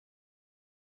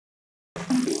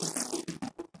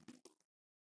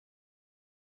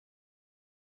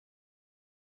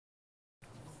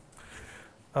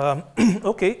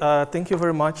Okay, thank you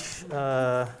very much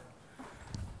to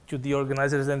the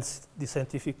organizers and the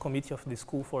scientific committee of the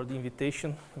school for the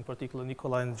invitation, in particular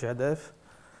Nikolai and Jadev.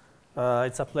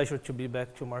 It's a pleasure to be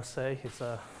back to Marseille.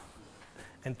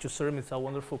 And to serve, it's a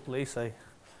wonderful place. I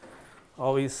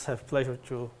always have pleasure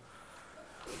to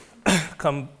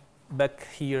come back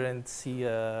here and see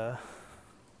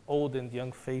old and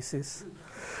young faces.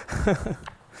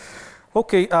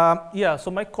 Okay, yeah, so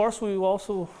my course will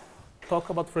also talk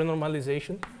about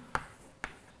renormalization.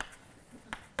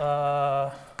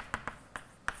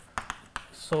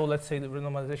 So let's say the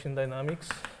renormalization dynamics,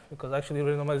 because actually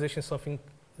renormalization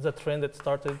is a trend that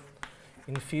started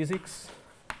in physics.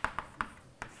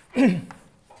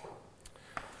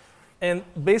 And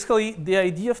basically, the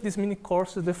idea of this mini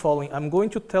course is the following. I'm going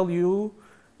to tell you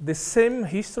the same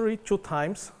history 2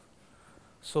 times.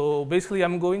 So basically,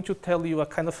 I'm going to tell you a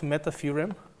kind of meta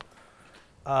theorem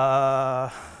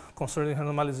concerning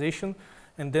renormalization,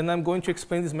 and then I'm going to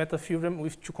explain this meta theorem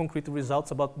with 2 concrete results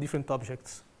about different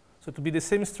objects. So it will be the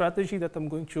same strategy that I'm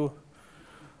going to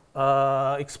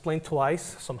explain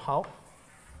twice somehow.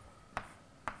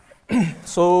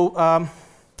 So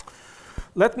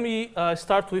let me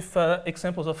start with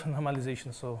examples of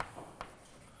renormalization. So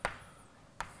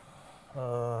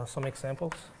some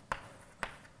examples.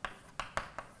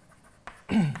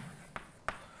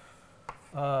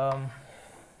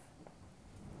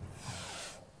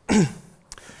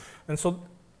 And so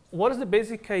what is the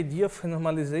basic idea of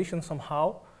renormalization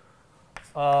somehow?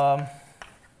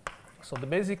 So the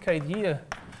basic idea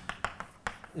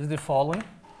is the following,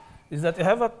 is that you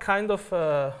have a kind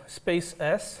of space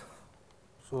S.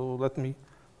 So let me,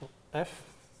 F,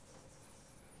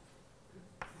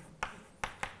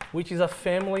 which is a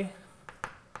family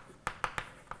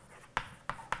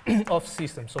of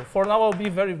systems. So for now, I'll be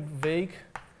very vague,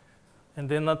 and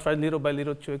then I'll try little by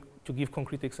little to give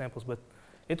concrete examples. But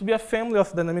it will be a family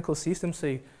of dynamical systems,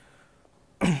 say,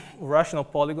 rational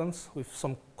polygons with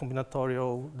some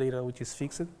combinatorial data which is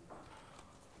fixed,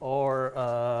 or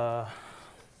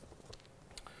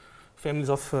families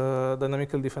of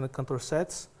dynamically defined Cantor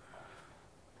sets.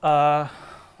 And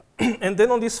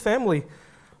then on this family,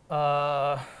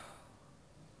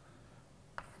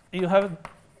 you have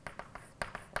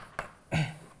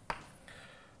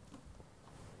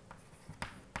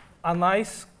a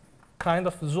nice kind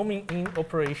of zooming in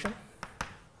operation.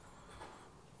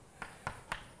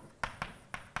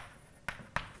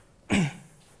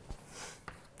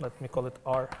 Let me call it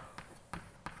R,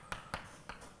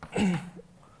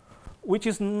 which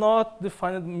is not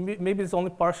defined. Maybe it's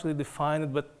only partially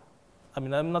defined, but I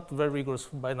mean, I'm not very rigorous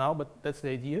by now, but that's the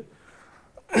idea.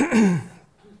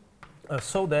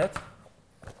 So that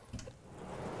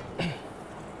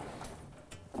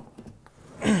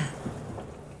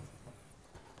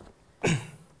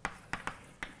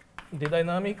the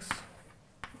dynamics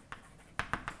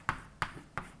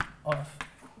of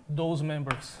those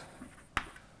members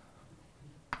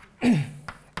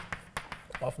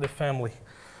of the family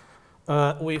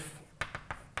with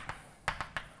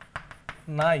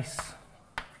nice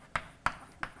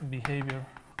behavior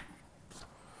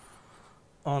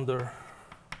under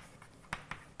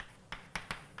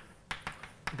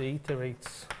the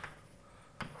iterates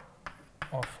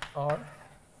of R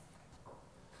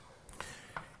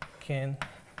can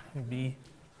be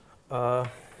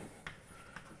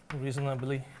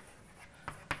reasonably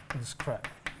described.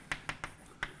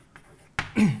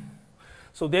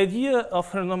 So the idea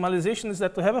of renormalization is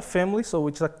that to have a family, so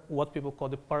which is what people call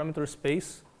the parameter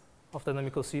space of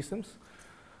dynamical systems.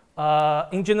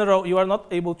 In general, you are not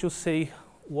able to say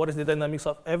what is the dynamics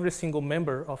of every single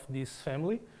member of this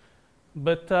family,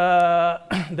 but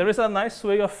there is a nice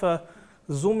way of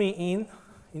zooming in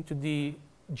into the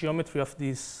geometry of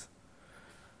these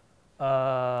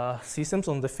systems,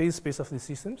 on the phase space of these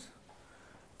systems.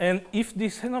 And if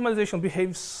this renormalization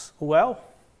behaves well,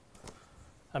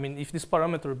 I mean, if this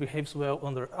parameter behaves well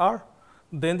under R,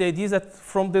 then the idea is that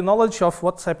from the knowledge of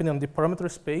what's happening on the parameter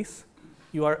space,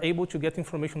 you are able to get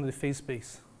information on the phase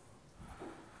space.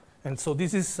 And so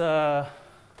this is, so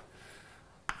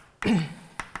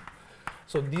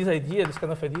this idea, this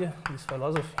kind of idea, this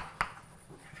philosophy,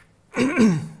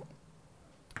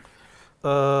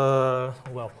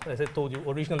 well, as I told you,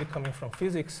 originally coming from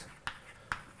physics,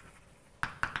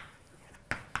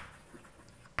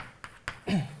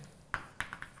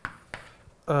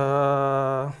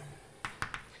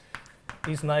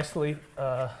 is nicely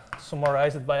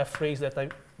summarized by a phrase that I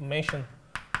mentioned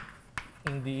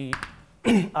in the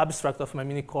abstract of my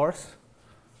mini course.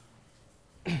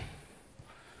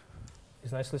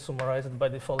 It's nicely summarized by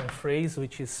the following phrase,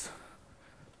 which is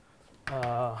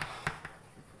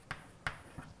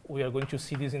we are going to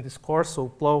see this in this course. So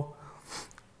plow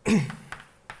in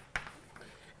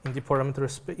the parameter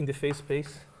in the phase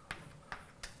space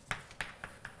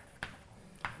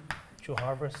to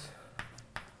harvest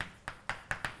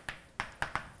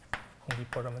in the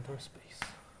parameter space.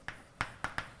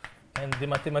 And the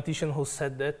mathematician who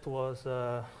said that was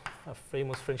a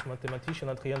famous French mathematician,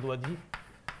 Adrien Douady,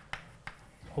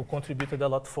 who contributed a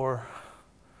lot for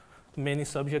many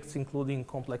subjects, including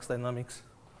complex dynamics,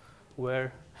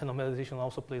 where renormalization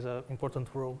also plays an important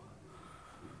role.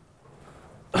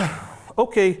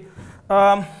 Okay,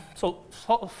 so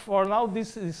for now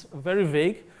this is very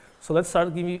vague. So let's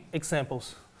start giving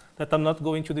examples that I'm not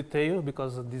going to detail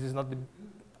because this is not the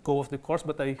goal of the course,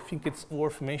 but I think it's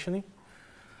worth mentioning.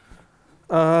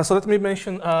 So let me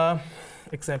mention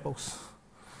examples.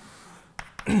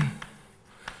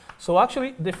 So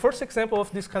actually, the first example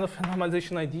of this kind of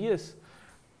normalization ideas,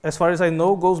 as far as I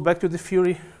know, goes back to the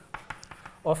theory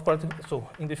of quadratic. So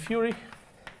in the theory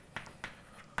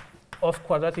of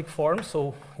quadratic forms,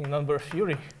 so in number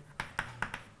theory,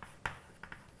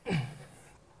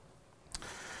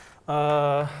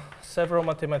 several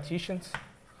mathematicians,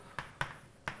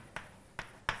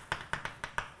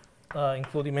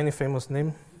 including many famous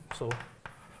names, so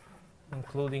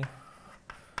including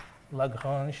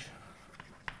Lagrange,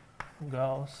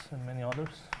 Gauss, and many others.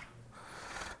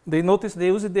 They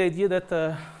used the idea that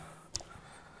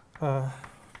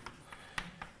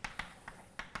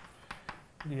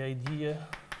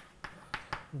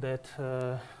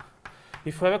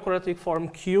if you have a quadratic form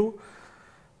Q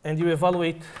and you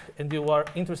evaluate and you are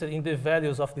interested in the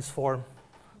values of this form.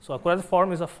 So a quadratic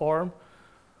form is a form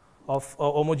of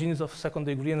homogeneous of second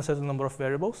degree and a certain number of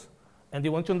variables. And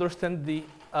you want to understand the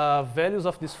values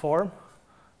of this form,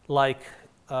 like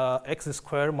x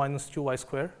squared minus 2y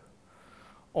squared,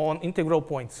 on integral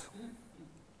points.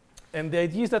 And the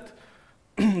idea is that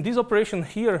this operation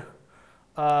here,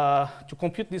 to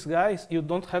compute these guys, you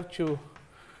don't have to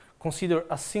consider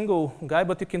a single guy,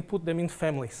 but you can put them in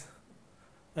families.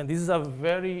 And this is a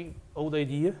very old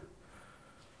idea.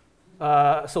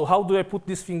 So how do I put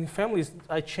this thing in families?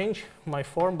 I change my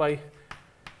form by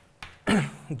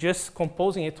just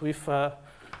composing it with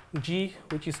G,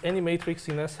 which is any matrix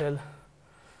in SL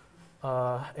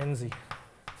and Z.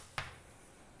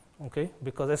 Okay,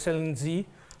 because SL and Z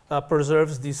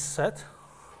preserves this set.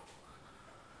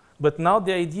 But now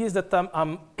the idea is that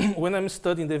when I'm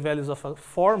studying the values of a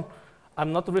form,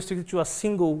 I'm not restricted to a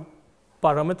single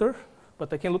parameter,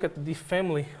 but I can look at the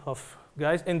family of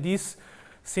guys, and this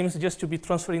seems just to be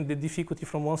transferring the difficulty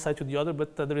from one side to the other,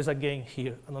 but there is a gain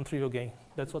here, a non-trivial gain.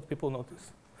 That's what people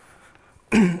notice.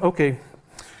 Okay,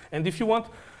 and if you want,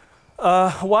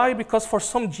 why? Because for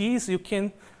some G's you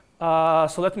can,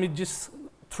 so let me just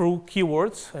throw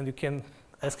keywords, and you can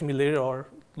ask me later or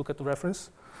look at the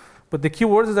reference. But the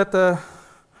keywords is that,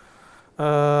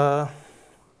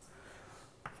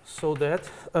 so that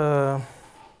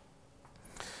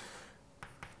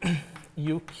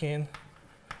you can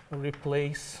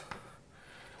replace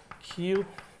Q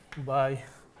by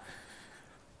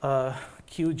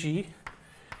QG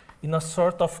in a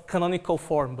sort of canonical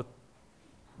form, but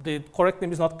the correct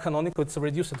name is not canonical, it's a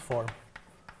reduced form.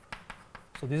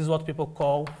 So this is what people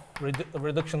call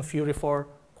reduction theory for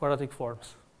quadratic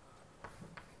forms.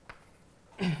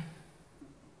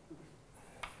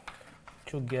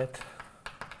 To get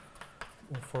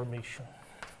information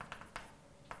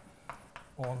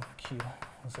on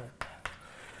QZ.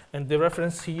 And the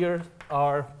reference here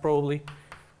are probably,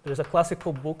 there's a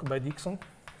classical book by Dixon.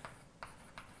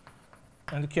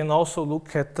 And you can also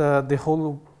look at the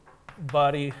whole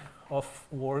body of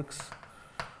works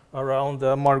around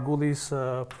Margulies'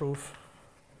 proof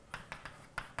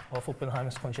of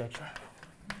Oppenheimer's conjecture.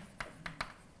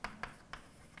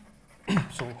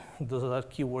 So those are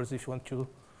keywords if you want to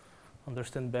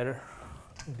understand better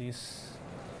this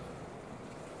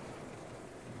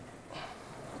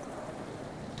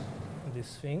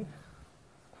thing.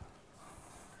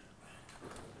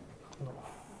 No.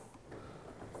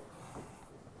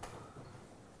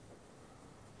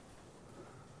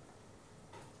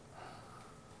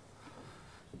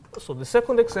 So the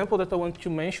second example that I want to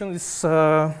mention is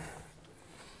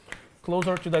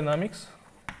closer to dynamics.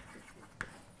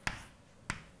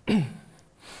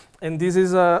 And this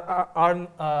is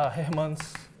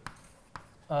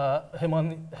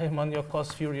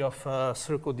Renormalization theory of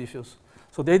circle diffuse.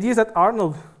 So the idea is that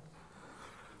Arnold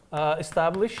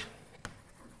established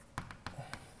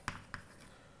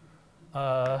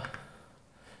in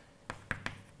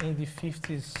the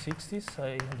 50s, 60s,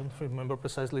 I don't remember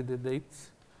precisely the dates,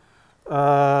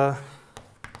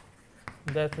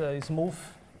 that smooth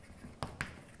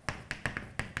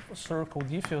circle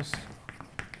diffuse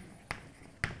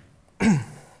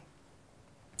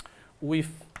with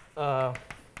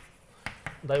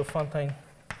Diophantine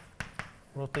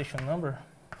rotation number,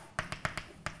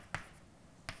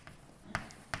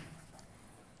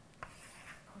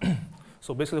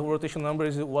 so basically rotation number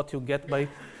is what you get by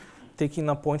taking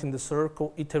a point in the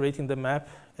circle, iterating the map,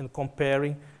 and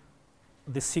comparing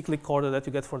the cyclic order that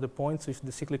you get for the points with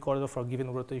the cyclic order for a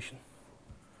given rotation.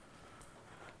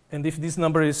 And if this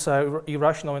number is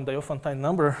irrational and Diophantine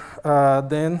number,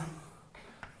 then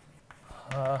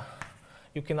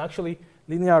you can actually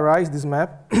linearize this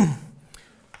map,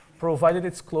 provided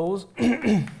it's close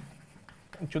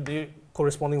to the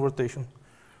corresponding rotation.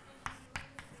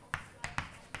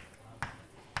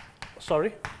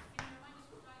 Sorry?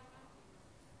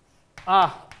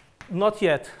 Not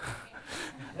yet.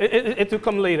 It will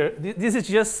come later. This is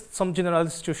just some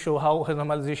generalities to show how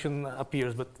renormalization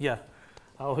appears, but yeah,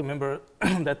 I'll remember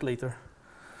that later.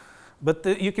 But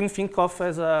you can think of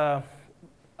as a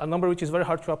number which is very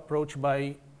hard to approach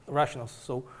by rationals.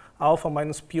 So alpha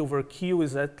minus p over q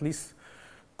is at least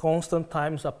constant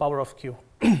times a power of q.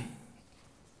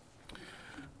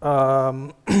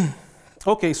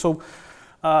 Okay, so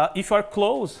if you are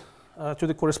close to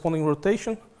the corresponding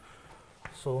rotation,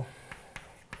 so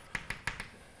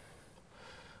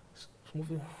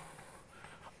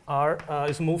R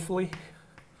is smoothly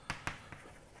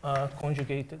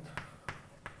conjugated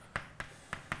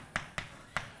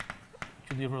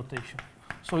to the rotation.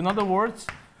 So in other words,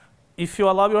 if you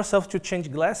allow yourself to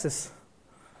change glasses,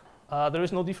 there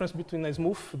is no difference between a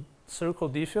smooth circle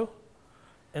diffuse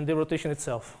and the rotation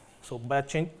itself. So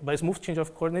by smooth change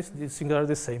of coordinates, these things are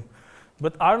the same.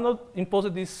 But Arnold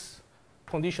imposed this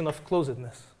condition of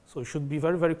closedness. So it should be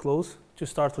very, very close to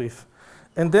start with.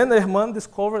 And then Hermann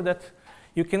discovered that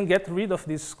you can get rid of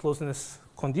this closeness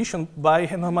condition by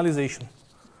renormalization.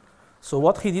 So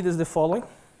what he did is the following.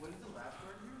 What is the last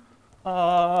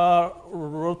word here?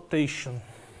 Rotation.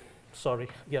 Sorry,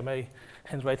 yeah, my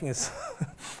handwriting is.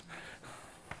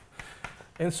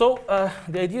 And so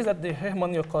the idea is that the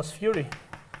Moreira-Yoccoz theory,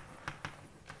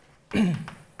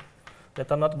 that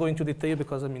I'm not going to detail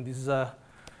because I mean this is a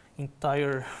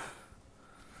entire,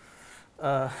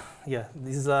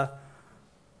 this is a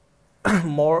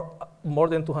more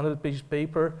than 200-page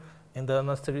paper and an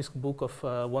asterisk book of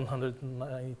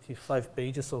 195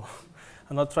 pages. So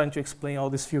I'm not trying to explain all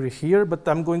this theory here, but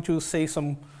I'm going to say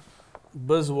some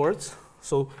buzzwords.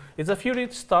 So it's a theory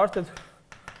that started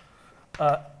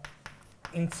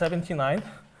in '79,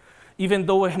 even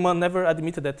though Hermann never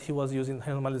admitted that he was using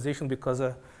renormalization because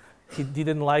he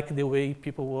didn't like the way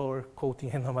people were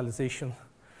quoting renormalization,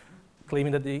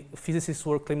 claiming that the physicists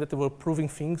were claiming that they were proving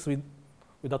things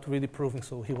without really proving.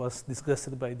 So he was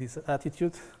disgusted by this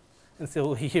attitude. And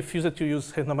so he refused to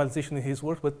use renormalization in his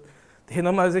work, but the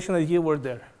renormalization idea were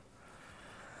there.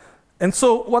 And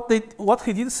so what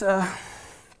he did say,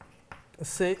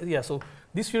 so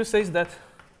this theory says that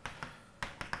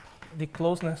the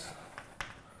closeness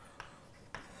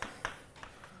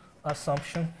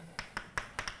assumption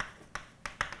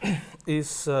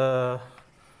is not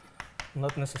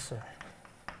necessary.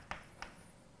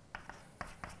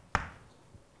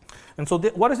 And so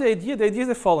what is the idea? The idea is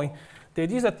the following. The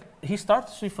idea is that he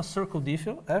starts with a circle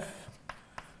diffuse, F,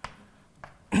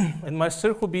 and my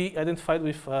circle will be identified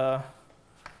with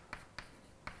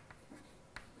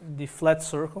the flat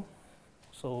circle.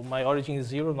 So my origin is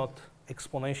 0, not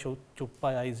exponential to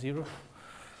pi I 0,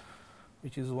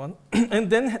 which is 1. And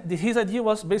then his idea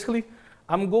was basically,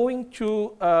 I'm going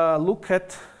to look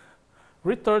at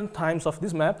return times of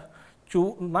this map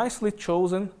to nicely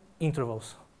chosen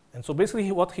intervals. And so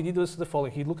basically what he did was the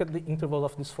following. He looked at the interval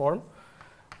of this form,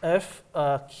 f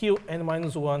qn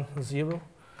minus 1, 0,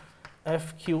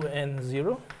 f qn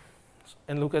 0,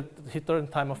 and look at the return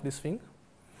time of this thing.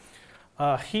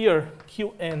 Here,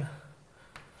 qn,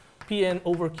 pn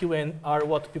over qn are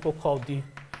what people call the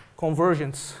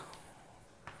convergence.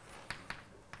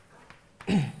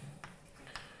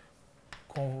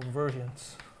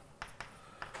 Convergence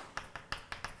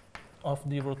of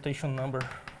the rotation number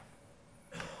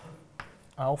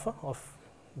alpha of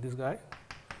this guy.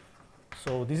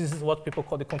 So this is what people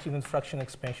call the continued fraction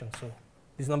expansion. So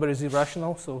this number is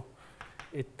irrational, so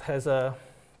it has a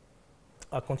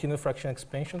continued fraction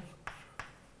expansion.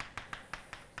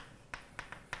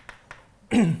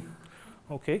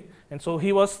 Okay, and so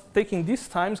he was taking these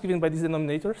times given by these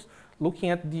denominators,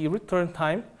 looking at the return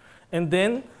time, and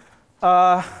then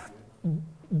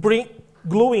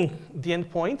gluing the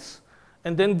endpoints,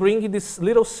 and then bringing this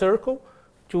little circle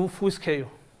to full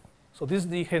scale. So this is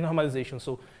the renormalization.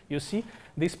 So you see,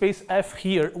 the space F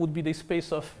here would be the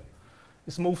space of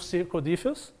smooth circle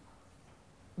diffuse.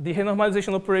 The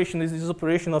renormalization operation is this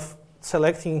operation of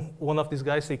selecting one of these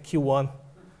guys, say Q1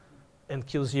 and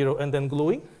Q0, and then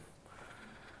gluing.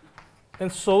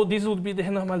 And so this would be the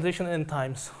renormalization n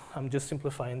times. I'm just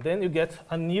simplifying. Then you get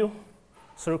a new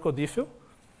circle diffuse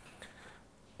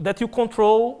that you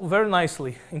control very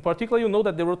nicely. In particular, you know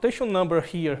that the rotation number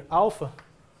here, alpha,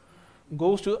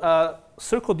 goes to a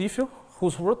circle diffuse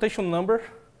whose rotation number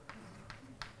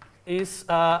is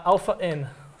alpha n,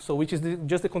 so which is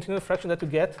just the continuous fraction that you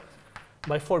get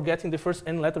by forgetting the first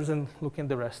n letters and looking at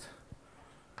the rest.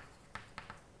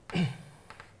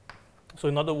 So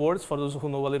in other words, for those who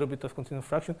know a little bit of continuous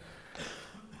fraction,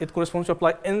 it corresponds to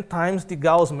apply n times the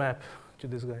Gauss map to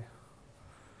this guy.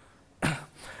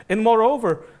 And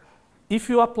moreover, if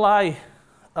you apply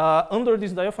under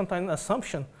this Diophantine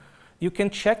assumption, you can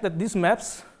check that these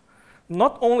maps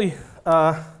not only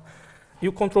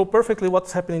you control perfectly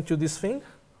what's happening to this thing,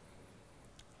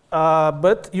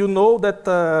 but you know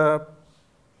that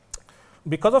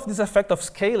because of this effect of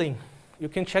scaling, you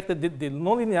can check that the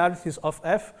nonlinearities of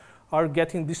f are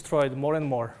getting destroyed more and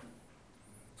more.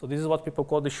 So this is what people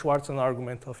call the Schwarzen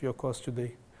argument of Yoccoz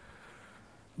today.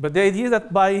 But the idea is that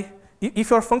if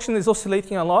your function is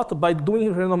oscillating a lot, by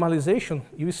doing renormalization,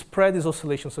 you spread this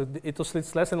oscillation, so it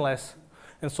oscillates less and less.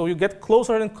 And so you get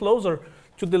closer and closer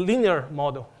to the linear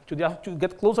model, to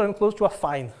get closer and closer to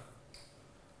affine.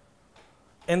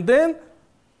 And then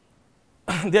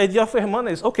the idea of Hermann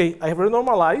is, okay, I have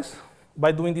renormalized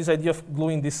by doing this idea of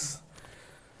gluing these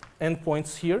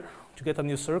endpoints here to get a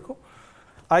new circle.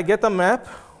 I get a map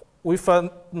with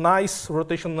a nice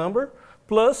rotation number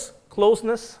plus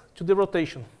closeness to the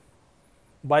rotation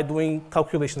by doing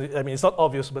calculation. I mean, it's not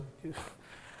obvious, but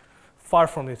far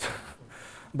from it.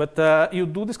 But you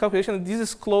do this calculation, and this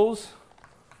is closer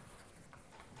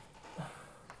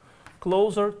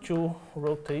to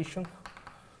rotation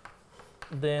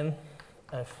than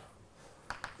f.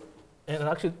 And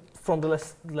actually, from the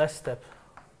last step,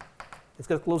 it's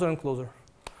getting closer and closer.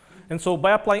 And so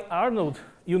by applying Arnold,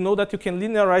 you know that you can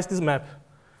linearize this map.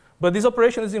 But this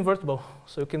operation is invertible.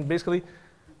 So you can basically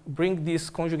bring this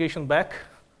conjugation back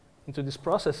into this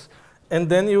process, and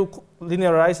then you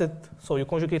linearize it. So you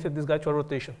conjugated this guy to a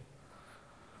rotation.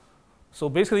 So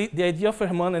basically, the idea of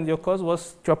Hermann and Yoccoz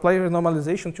was to apply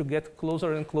renormalization to get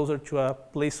closer and closer to a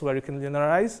place where you can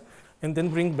linearize, and then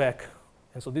bring back.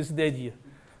 And so this is the idea,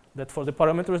 that for the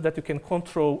parameters that you can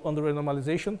control under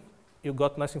renormalization, you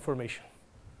got nice information.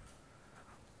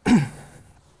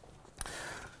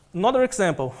 Another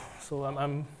example. So how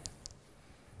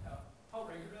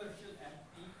regular should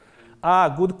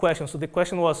f be? Good question. So the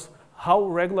question was how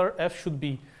regular f should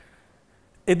be.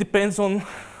 It depends on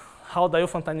how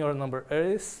Diophantine your number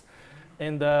is.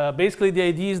 And basically the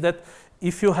idea is that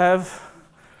if you have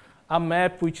a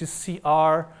map which is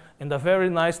CR and a very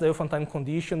nice Diophantine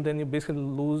condition, then you basically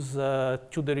lose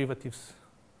 2 derivatives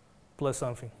plus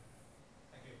something.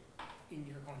 In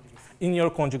your conjugacy. In your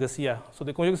conjugacy, yeah. So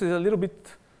the conjugacy is a little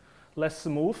bit less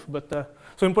smooth, but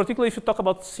so in particular, if you talk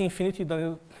about C infinity,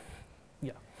 then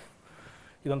you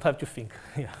don't have to think,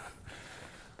 yeah.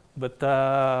 But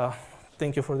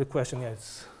thank you for the question. Yeah,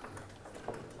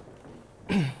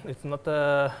 it's not.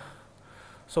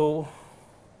 So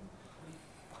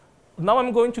now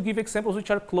I'm going to give examples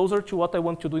which are closer to what I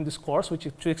want to do in this course, which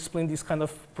is to explain this kind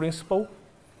of principle,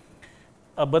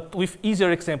 but with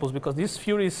easier examples, because this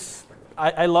theory is,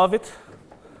 I love it.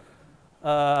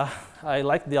 I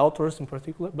like the authors in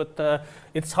particular, but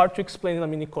it's hard to explain in a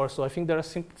mini course, so I think there are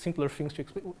simpler things to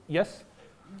explain. Yes?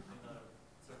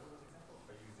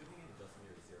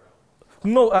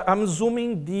 No, I'm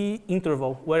zooming the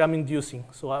interval where I'm inducing.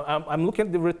 So I'm looking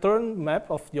at the return map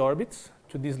of the orbits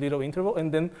to this little interval,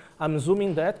 and then I'm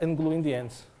zooming that and gluing the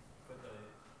ends.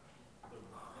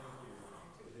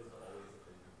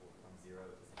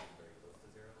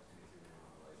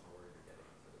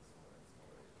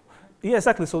 Yeah,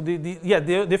 exactly. So the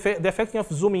effect of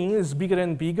zooming in is bigger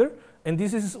and bigger, and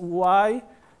this is why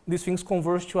these things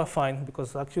converge to affine,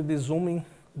 because actually the zooming,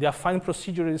 the affine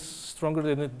procedure is stronger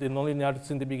than the nonlinearities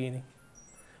in the beginning.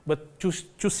 But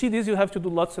to see this, you have to do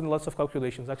lots and lots of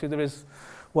calculations. Actually, there is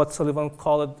what Sullivan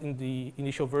called in the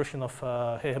initial version of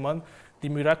Hermann, the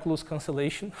miraculous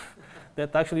cancellation,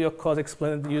 that actually Yoccoz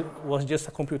explained was just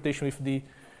a computation with the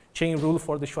chain rule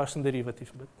for the Schwarzen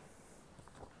derivative. But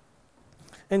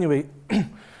anyway,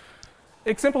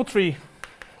 example 3.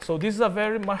 So this is a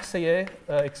very Marseillais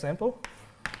example.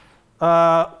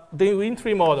 The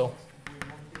Win-3 model.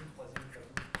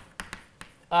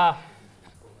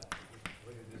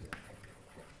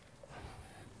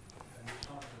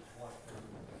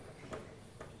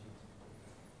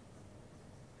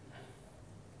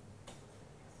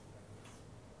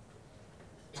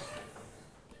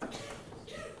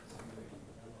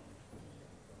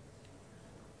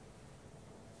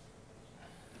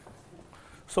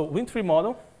 So wind tree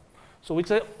model. So it's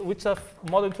a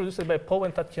model introduced by Paul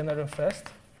and Tatiana Renfest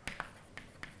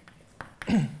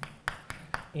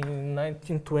in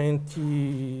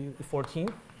 1914.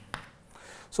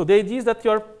 So the idea is that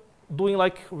you're doing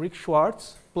like Rick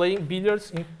Schwartz, playing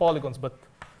billiards in polygons.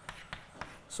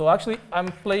 So actually,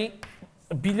 I'm playing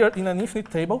a billiard in an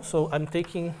infinite table. So I'm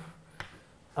taking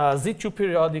a Z2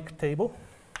 periodic table.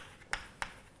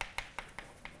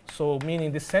 So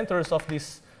meaning the centers of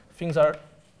these things are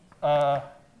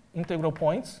integral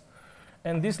points.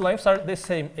 And these lengths are the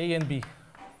same, A and B.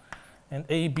 And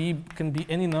A, B can be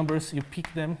any numbers. You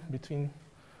pick them between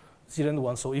 0 and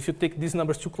 1. So if you take these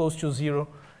numbers too close to 0,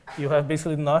 you have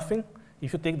basically nothing.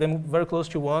 If you take them very close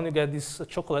to 1, you get this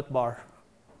chocolate bar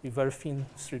with very thin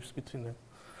strips between them.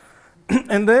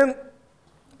 And then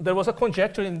there was a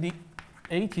conjecture in the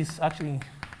 80s, actually,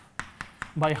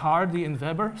 by Hardy and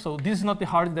Weber. So this is not the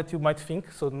Hardy that you might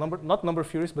think. So not number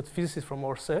theories, but physicists from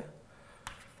Orsay.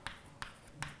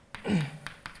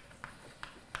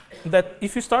 That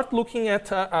if you start looking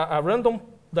at a random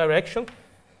direction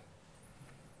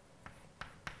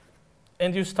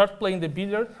and you start playing the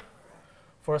billiard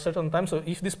for a certain time, so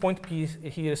if this point P is,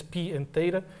 here is P and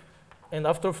theta, and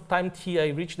after time T I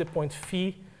reach the point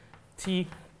phi, T,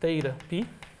 theta, P,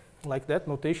 like that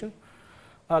notation,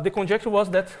 the conjecture was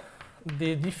that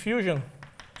the diffusion,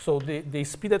 so the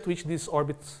speed at which this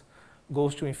orbit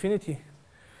goes to infinity,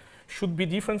 should be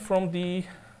different from the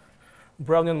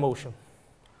Brownian motion.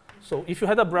 So if you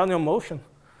had a Brownian motion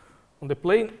on the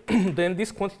plane, then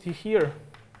this quantity here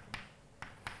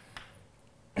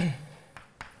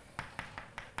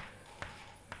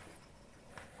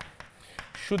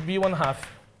should be 1/2.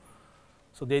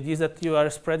 So the idea is that you are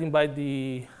spreading by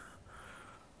the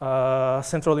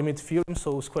central limit theorem,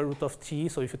 so square root of t.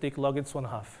 So if you take log, it's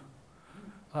 1/2.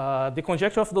 The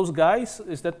conjecture of those guys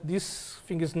is that this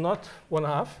thing is not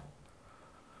 1/2.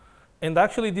 And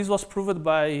actually, this was proved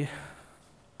by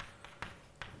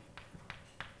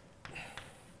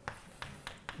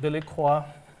Delacroix,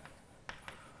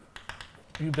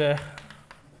 Hubert,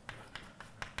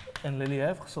 and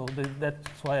Lelièvre. So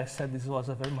that's why I said this was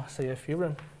a very Marseille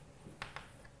theorem.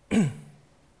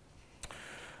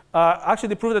 Actually,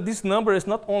 they proved that this number is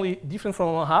not only different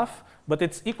from 1/2, but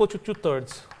it's equal to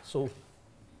 2/3. So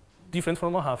different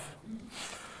from 1/2.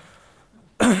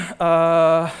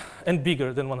 And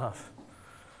bigger than 1/2.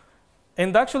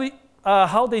 And actually,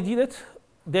 how they did it,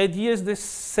 the idea is the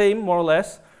same, more or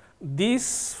less.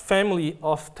 This family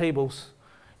of tables,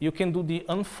 you can do the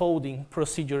unfolding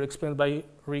procedure explained by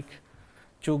Rick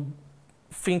to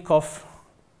think of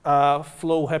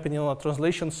flow happening on a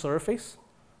translation surface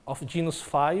of genus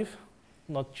 5,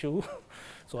 not 2.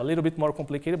 So a little bit more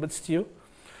complicated, but still.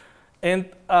 And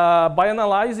by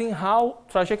analyzing how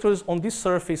trajectories on this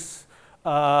surface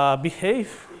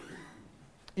behave,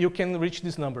 you can reach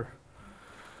this number.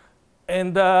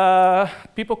 And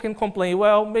people can complain,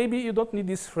 well, maybe you don't need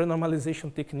this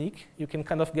renormalization technique. You can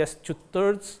kind of guess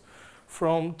 2/3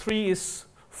 from 3 is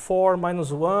 4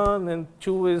 minus 1, and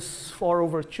 2 is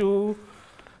 4/2.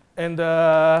 And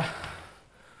the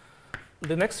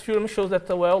next theorem shows that,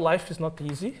 well, life is not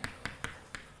easy.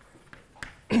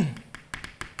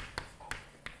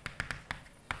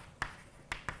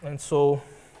 And so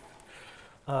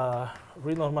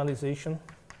renormalization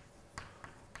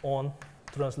on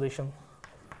translation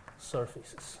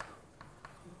surfaces.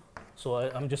 So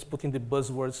I'm just putting the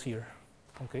buzzwords here.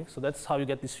 Okay, so that's how you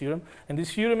get this theorem. And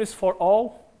this theorem is for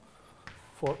all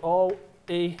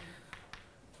A,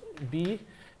 B,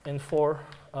 and for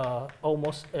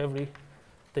almost every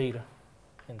theta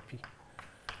and P.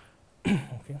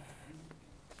 Okay.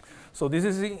 So this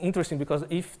is interesting because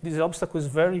if this obstacle is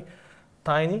very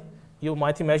tiny, you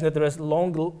might imagine that there is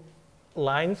long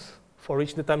lines for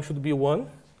which the time should be 1.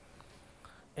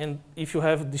 And if you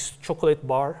have this chocolate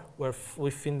bar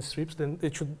with thin strips, then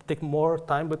it should take more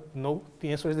time, but no, the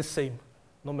answer is the same,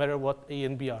 no matter what A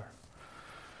and B are.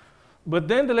 But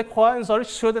then Delacroix and Zoris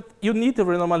show that you need the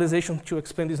renormalization to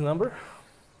explain this number,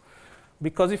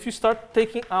 because if you start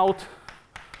taking out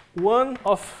one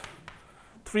of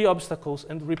 3 obstacles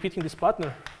and repeating this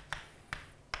pattern,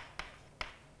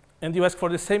 and you ask for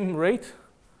the same rate,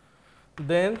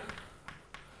 then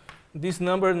this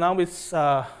number now is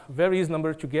a very easy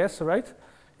number to guess, right?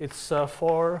 It's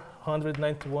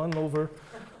 491 over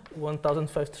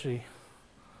 1053.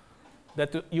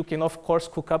 That you can, of course,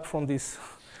 cook up from this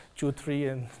 2, 3,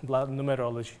 and blah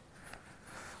numerology.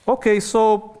 Okay,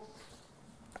 so,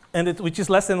 and which is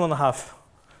less than 1/2.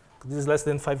 This is less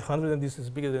than 500, and this is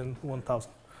bigger than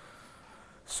 1000.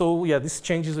 So yeah, this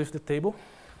changes with the table,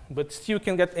 but still you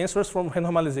can get answers from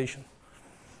renormalization.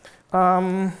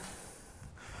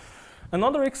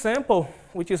 Another example,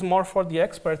 which is more for the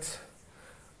experts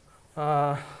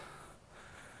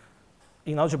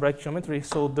in algebraic geometry.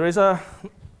 So there is a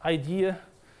idea.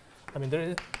 I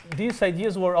mean, these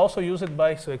ideas were also used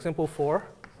by, so example 4.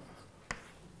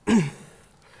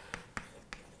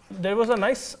 There was a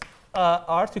nice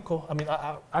article, I mean,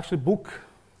 actually book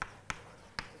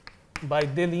by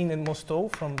Delin and Mostow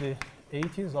from the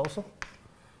 80s also,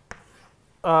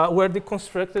 where they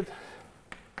constructed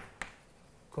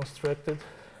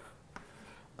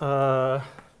a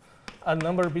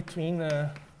number between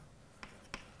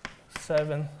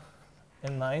 7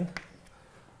 and 9.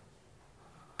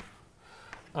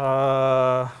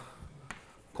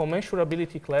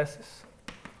 Commensurability classes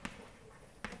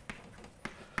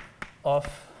of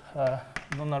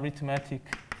non-arithmetic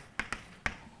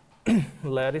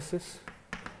lattices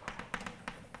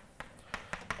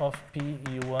of P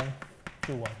U1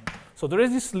 Q1. So there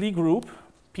is this Lie group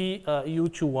P U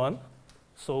Q1.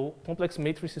 So complex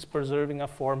matrix is preserving a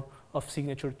form of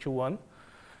signature Q1.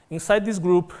 Inside this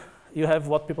group, you have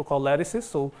what people call lattices,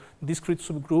 so discrete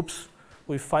subgroups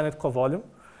with finite covolume.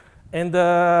 And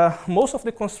most of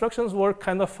the constructions were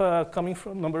kind of coming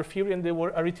from number theory, and they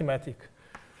were arithmetic.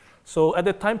 So at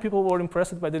the time, people were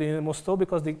impressed by the Mostow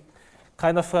because they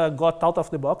kind of got out of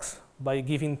the box by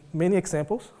giving many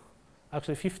examples,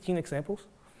 actually 15 examples.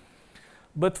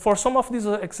 But for some of these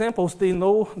examples, they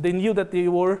knew that they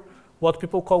were what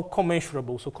people call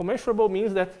commensurable. So commensurable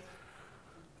means that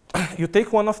you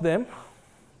take one of them,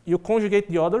 you conjugate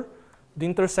the other, the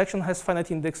intersection has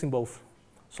finite index in both.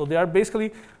 So they are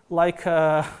basically like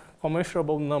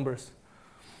commensurable numbers.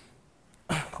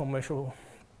 Commensurable.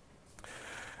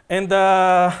 And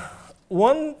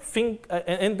one thing,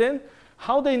 and then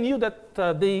how they knew that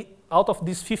they, out of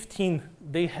these 15,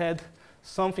 they had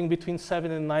something between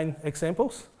 7 and 9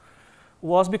 examples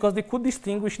was because they could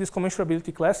distinguish these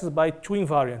commensurability classes by 2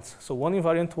 invariants. So one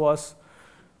invariant was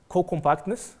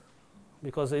co-compactness,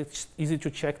 because it's easy to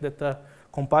check that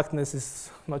compactness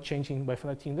is not changing by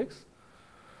finite index.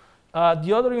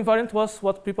 The other invariant was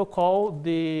what people call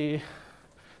the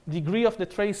degree of the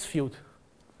trace field.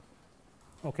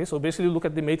 Okay, so basically you look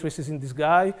at the matrices in this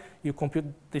guy, you compute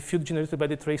the field generated by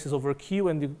the traces over Q,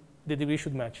 and the degree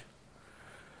should match.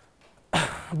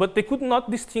 But they could not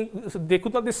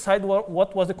decide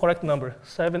what was the correct number,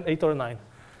 7, 8, or 9.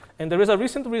 And there is a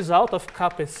recent result of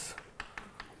Capes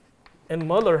and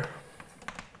Muller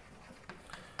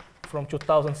from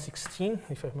 2016,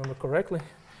 if I remember correctly,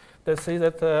 that says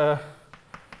that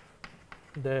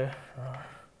there are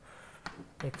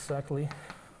exactly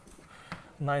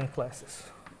 9 classes.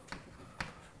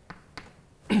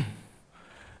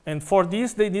 And for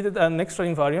this, they needed an extra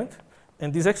invariant.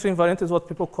 And this extra invariant is what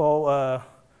people call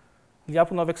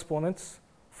Lyapunov exponents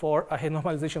for a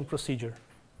renormalization procedure.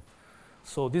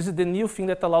 So this is the new thing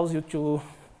that allows you to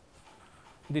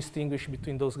distinguish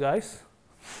between those guys.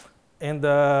 And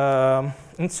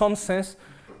in some sense,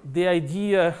 the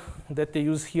idea that they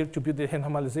use here to build the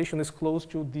renormalization is close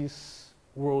to this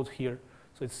world here.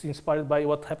 So it's inspired by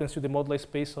what happens to the moduli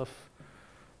space of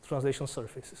translation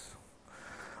surfaces.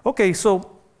 Okay,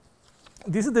 so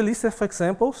this is the list of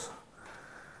examples.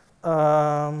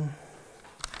 And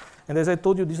as I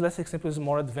told you, this last example is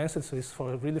more advanced, so it's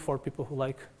really for people who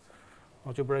like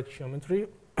algebraic geometry.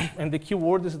 And the key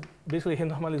word is basically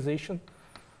renormalization,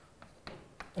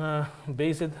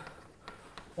 based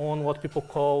on what people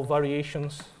call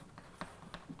variations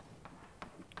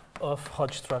of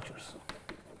Hodge structures.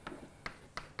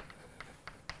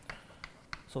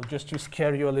 So just to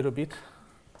scare you a little bit,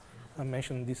 I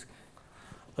mentioned these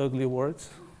ugly words.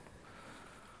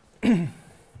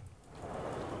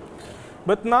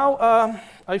 But now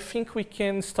I think we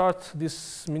can start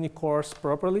this mini course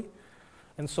properly.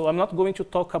 And so I'm not going to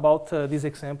talk about these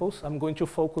examples. I'm going to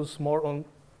focus more on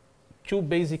 2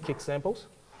 basic examples.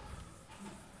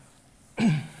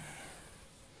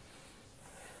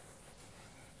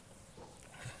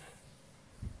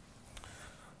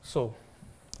 So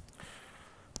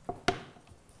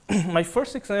my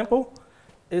first example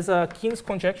is Keane's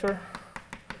conjecture,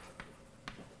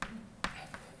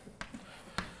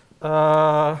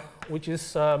 which is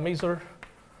Masur,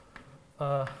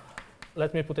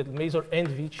 let me put it, Masur and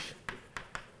Veech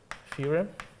theorem.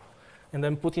 And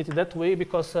I'm putting it that way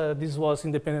because this was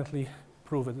independently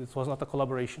proven. It was not a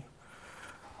collaboration.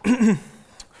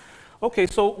 Okay,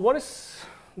 so what is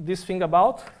this thing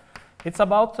about? It's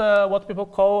about what people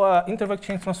call interval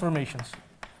exchange transformations.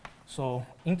 So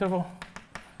interval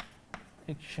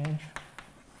exchange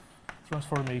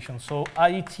transformation. So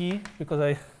IET, because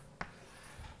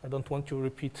I don't want to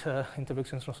repeat interval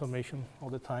exchange transformation all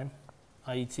the time.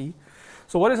 IET.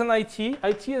 So what is an IET?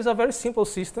 IET is a very simple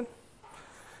system.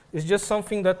 It's just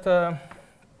something that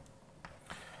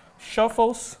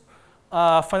shuffles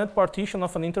a finite partition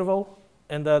of an interval,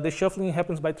 and the shuffling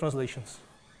happens by translations.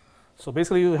 So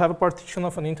basically, you have a partition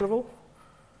of an interval,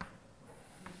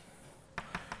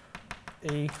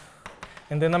 and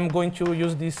then I'm going to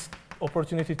use this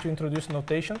opportunity to introduce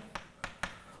notation.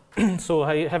 So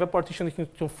I have a partition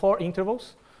into 4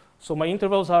 intervals. So my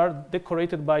intervals are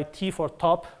decorated by T for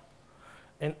top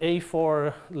and A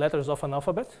for letters of an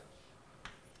alphabet,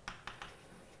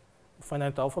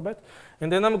 finite alphabet.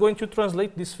 And then I'm going to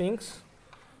translate these things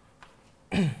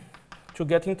to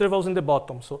get intervals in the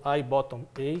bottom. So I bottom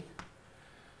A,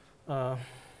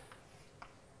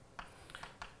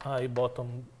 I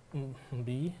bottom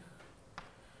B,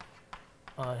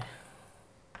 I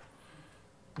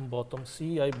bottom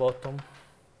C, I bottom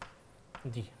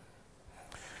D.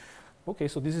 Okay,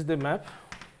 so this is the map,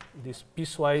 this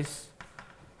piecewise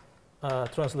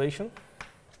translation.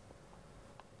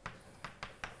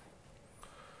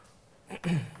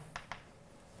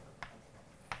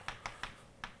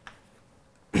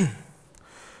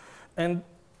 And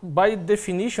by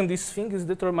definition, this thing is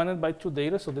determined by 2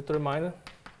 data, so determined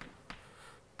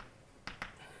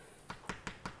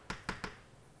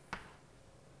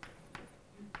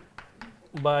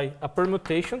by a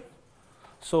permutation.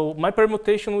 So my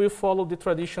permutation will follow the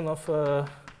tradition of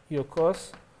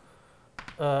Yoccoz,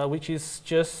 which is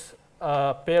just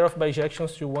a pair of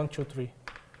bijections to 1, 2, 3,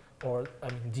 or I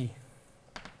mean D.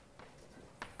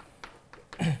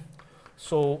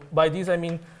 So by this I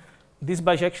mean this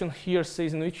bijection here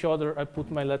says in which order I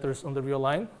put my letters on the real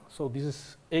line. So this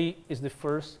is A is the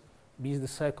first, B is the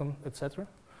second, etc.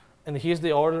 And here's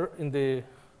the order in the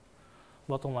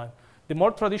bottom line. The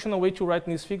more traditional way to write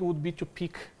in this figure would be to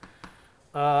pick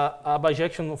a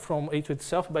bijection from A to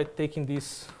itself by taking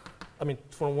this, I mean,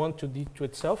 from 1 to D to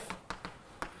itself.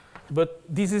 But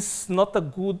this is not a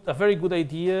very good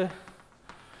idea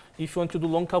if you want to do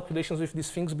long calculations with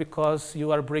these things, because you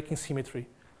are breaking symmetry.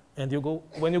 And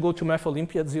when you go to Math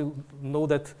Olympiads, you know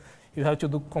that you have to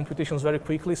do computations very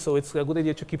quickly, so it's a good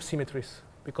idea to keep symmetries,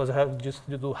 because I have just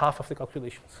to do half of the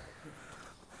calculations.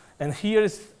 And here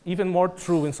is even more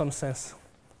true in some sense,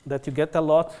 that you get a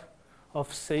lot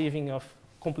of saving of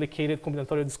complicated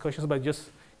combinatorial discussions by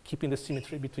just keeping the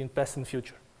symmetry between past and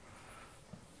future.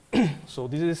 So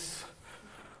this is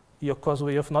Yoccoz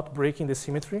way of not breaking the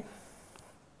symmetry.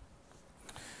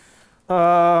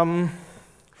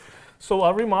 So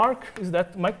a remark is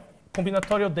that my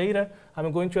combinatorial data,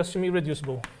 I'm going to assume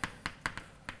irreducible.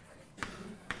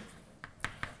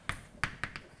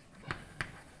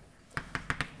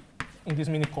 In this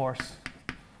mini course.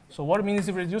 So what it means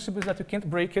irreducible is that you can't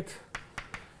break it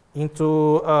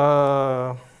into It's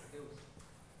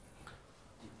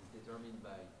determined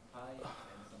by pi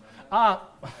and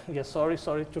some yes,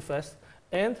 sorry, too fast.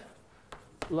 And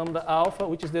lambda alpha,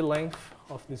 which is the length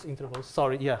of this interval.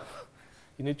 Sorry, yeah.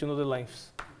 You need to know the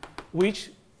lengths,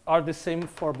 which are the same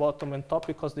for bottom and top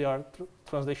because they are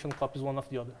translation copies one of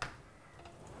the other.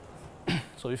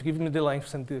 So if you give me the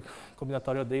lengths and the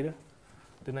combinatorial data,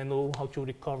 then I know how to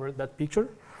recover that picture.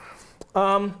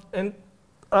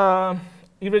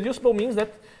 Irreducible means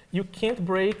that you can't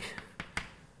break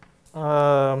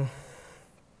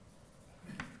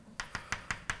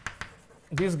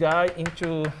this guy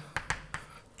into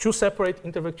 2 separate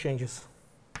interval changes.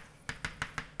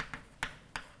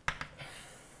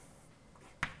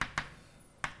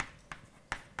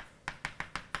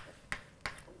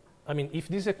 I mean, if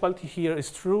this equality here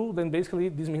is true, then basically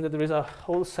this means that there is a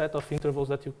whole set of intervals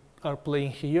that you are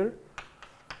playing here,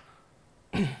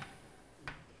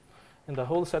 and a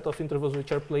whole set of intervals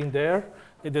which are playing there,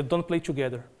 and they don't play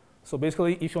together. So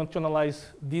basically, if you want to analyze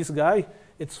this guy,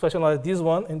 it's first analyze this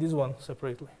one and this one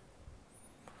separately.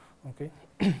 Okay.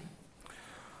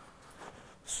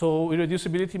 So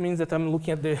irreducibility means that I'm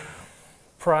looking at the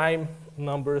prime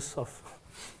numbers of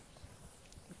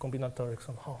combinatorics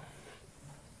somehow.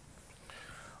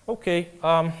 Okay.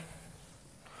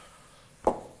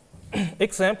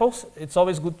 Examples. It's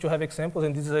always good to have examples,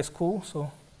 and this is a school,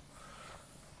 so.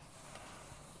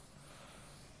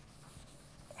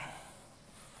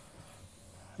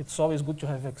 It's always good to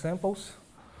have examples.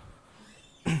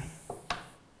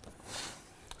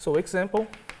 So example.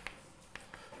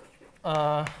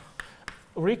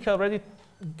 Rick already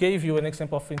gave you an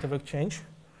example of interval change,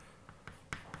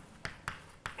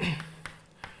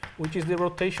 which is the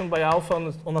rotation by alpha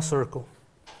on a circle.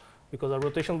 Because a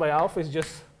rotation by alpha is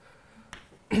just,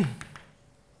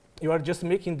 you are just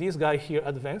making this guy here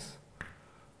advance.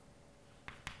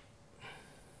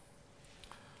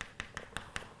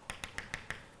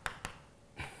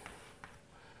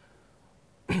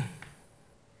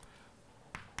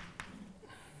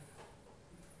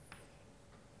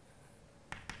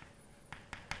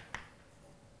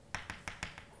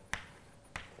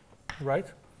 right?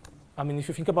 I mean, if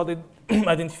you think about the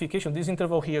identification, this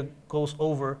interval here goes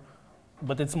over,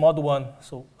 but it's mod 1,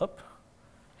 so up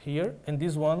here, and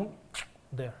this one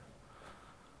there.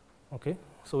 Okay,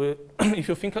 so if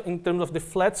you think in terms of the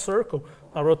flat circle,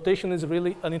 a rotation is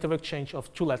really an interval exchange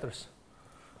of 2 letters.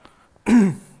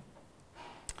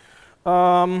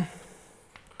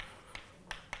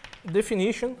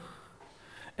 Definition,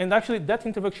 and actually that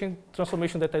interval exchange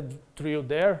transformation that I drew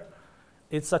there,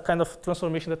 it's a kind of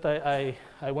transformation that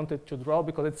I wanted to draw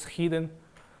because it's hidden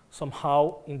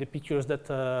somehow in the pictures that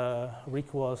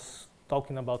Rick was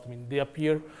talking about. I mean, they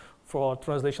appear for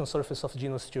translation surface of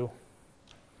genus 2.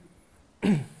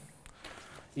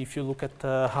 If you look at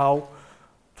how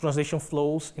translation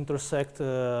flows intersect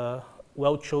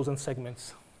well-chosen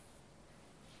segments.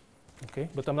 Okay,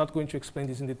 but I'm not going to explain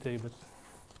this in detail. But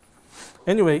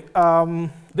anyway,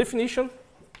 definition,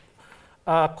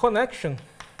 connection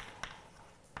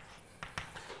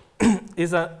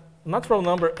is a natural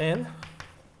number n,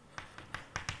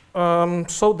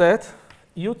 so that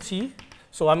ut,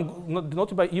 so I'm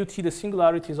denoted by ut the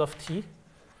singularities of t,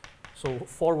 so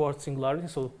forward singularity,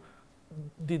 so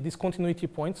the discontinuity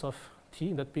points of t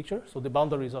in that picture, so the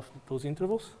boundaries of those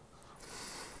intervals.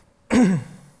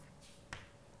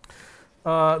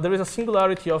 There is a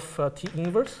singularity of t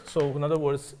inverse, so in other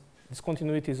words,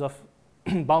 discontinuities of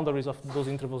boundaries of those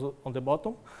intervals on the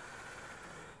bottom,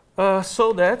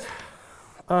 so that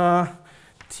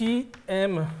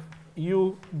tmub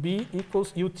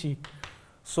equals ut.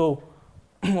 So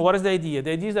what is the idea?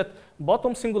 The idea is that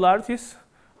bottom singularities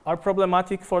are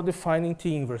problematic for defining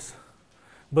t inverse,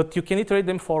 but you can iterate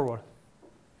them forward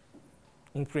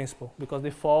in principle because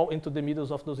they fall into the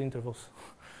middles of those intervals.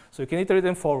 So you can iterate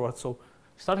them forward. So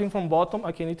starting from bottom,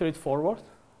 I can iterate forward.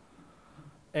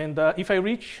 And if I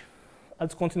reach a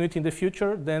discontinuity in the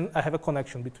future, then I have a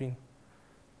connection between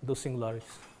those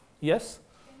singularities. Yes?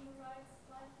 Can you write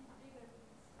slightly bigger?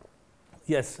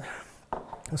 Yes.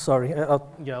 Sorry.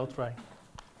 I'll try.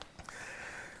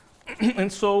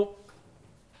 And so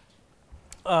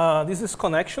this is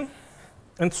connection.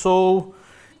 And so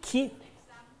Keane.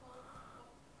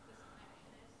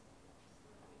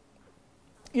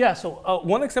 Yeah, so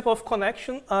one example of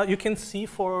connection you can see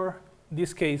for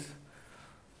this case.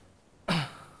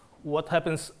 What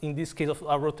happens in this case of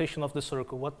a rotation of the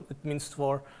circle, what it means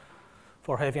for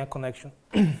having a connection.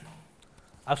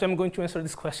 Actually, I'm going to answer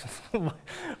this question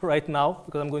right now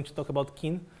because I'm going to talk about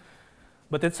Keane,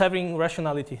 but it's having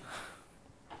rationality.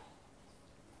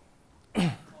 What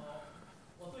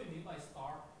do you mean by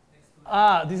star next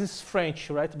to This is French,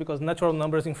 right? Because natural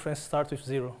numbers in French start with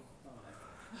 0.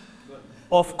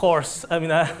 Of course, I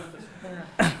mean,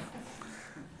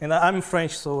 and I'm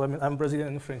French, so I mean, I'm Brazilian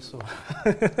and French, so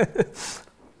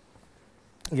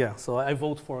yeah, so I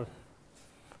vote for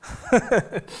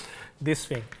this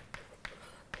thing.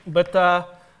 But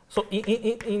so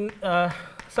in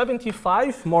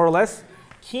 75, more or less,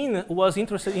 Keane was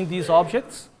interested in these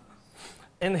objects,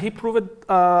 and he proved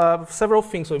several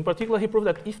things. So in particular, he proved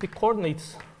that if the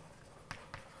coordinates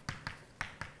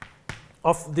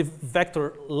of the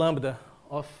vector lambda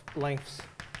of lengths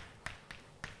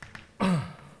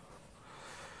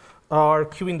are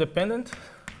Q independent,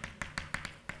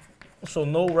 so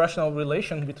no rational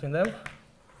relation between them,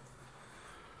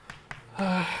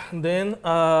 then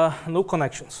no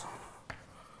connections.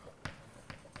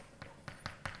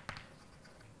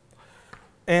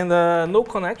 And no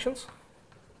connections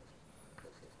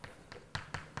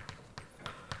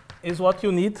is what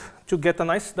you need to get a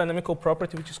nice dynamical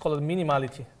property which is called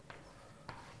minimality.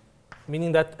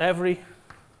 Meaning that every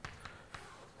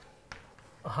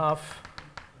half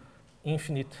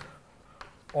infinite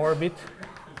orbit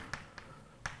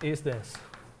is dense.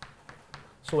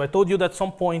 So I told you that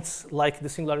some points, like the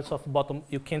singularities of bottom,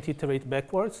 you can't iterate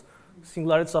backwards.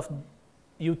 Singularities of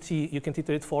ut, you can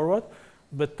iterate forward,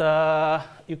 but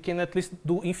you can at least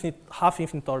do half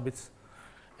infinite orbits.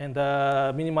 And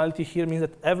minimality here means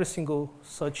that every single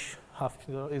such half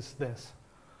is dense.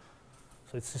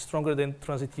 So it's stronger than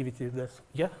transitivity. That's,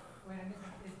 yeah? Wait,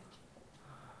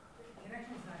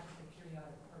 connection is not just a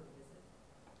periodic orbit, is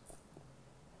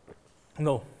it?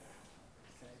 No.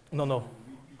 No.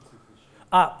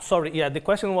 Sorry. Yeah, the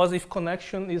question was if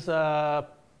connection is a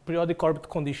periodic orbit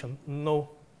condition. No,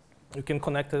 you can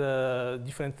connect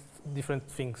different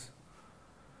things.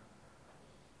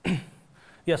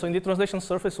 Yeah. So in the translation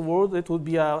surface world, it would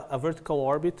be a vertical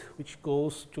orbit which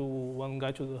goes to one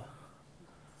guy to the.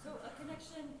 So a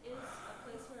connection is a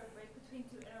place where a break between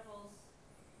two intervals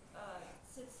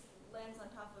lands on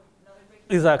top of another break.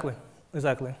 Exactly.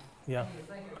 Yeah. It's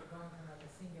like going from like a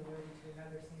singularity to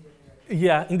another singularity.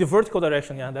 Yeah, in the vertical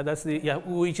direction, yeah. That's the, yeah,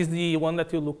 which is the one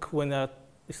that you look when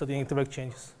studying interval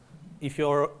changes. If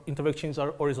your interval changes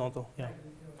are horizontal, yeah.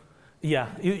 Yeah,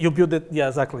 you build it, yeah,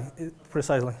 exactly,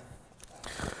 precisely.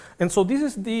 And so this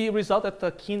is the result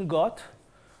that Keane got.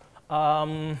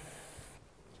 And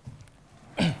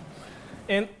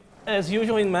as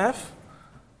usual in math,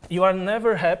 you are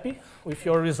never happy with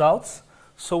your results.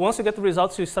 So once you get the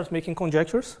results, you start making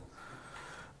conjectures.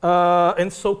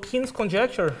 And so Keane's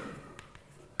conjecture,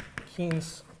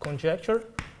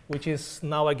 which is,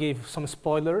 now I gave some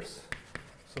spoilers.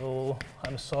 So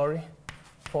I'm sorry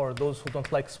for those who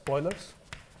don't like spoilers.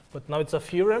 But now it's a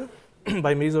theorem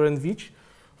by Masur and Veech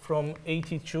from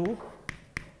 82.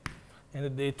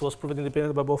 And it was proven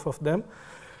independent by both of them.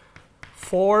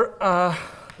 For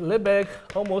Lebesgue,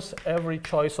 almost every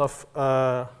choice of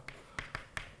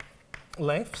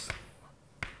lengths,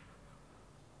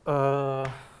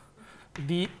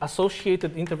 the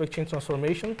associated interval chain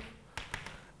transformation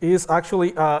is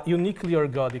actually uniquely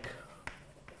ergodic.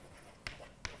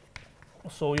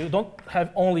 So you don't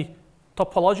have only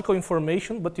topological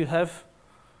information, but you have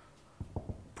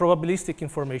probabilistic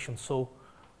information. So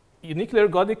uniquely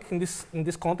ergodic in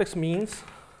this context means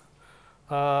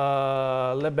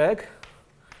Lebesgue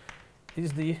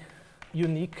is the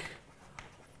unique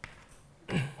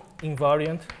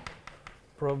invariant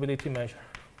probability measure.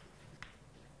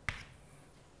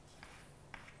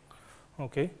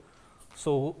 Okay,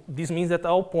 so this means that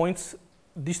all points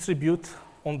distribute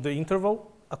on the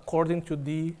interval according to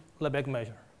the Lebesgue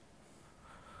measure.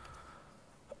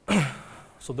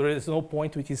 So there is no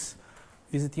point which is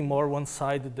visiting more one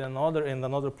side than another, and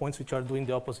another points which are doing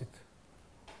the opposite.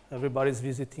 Everybody is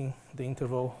visiting the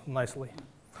interval nicely.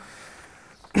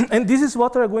 And this is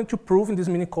what we're going to prove in this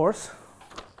mini course.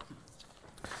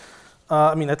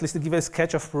 I mean, at least to give a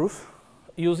sketch of proof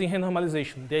using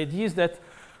renormalization. The idea is that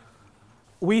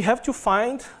we have to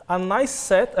find a nice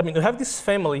set. I mean, we have this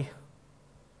family,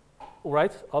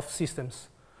 right, of systems.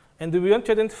 And we want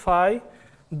to identify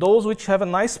those which have a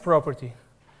nice property.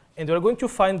 And we're going to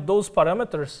find those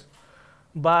parameters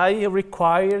by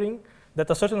requiring that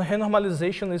a certain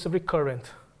renormalization is recurrent.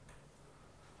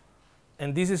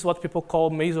 And this is what people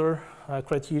call Masur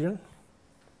criterion.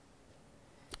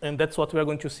 And that's what we are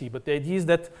going to see. But the idea is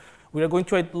that we are going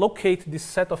to locate this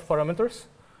set of parameters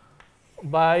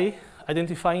by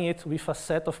identifying it with a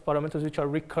set of parameters which are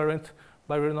recurrent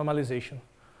by renormalization.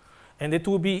 And it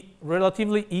will be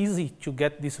relatively easy to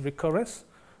get this recurrence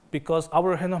because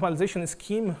our renormalization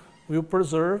scheme will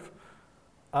preserve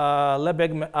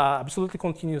Lebesgue absolutely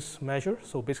continuous measure,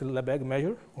 so basically Lebesgue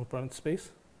measure on parameter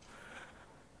space,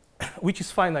 which is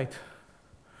finite.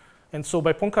 And so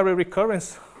by Poincaré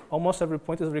recurrence, almost every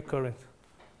point is recurrent.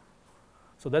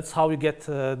 So that's how we get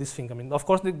this thing. I mean, of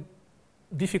course, the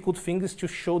difficult thing is to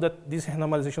show that this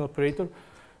renormalization operator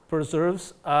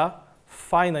preserves a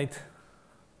finite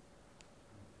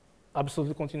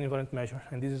absolutely continuous invariant measure.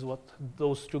 And this is what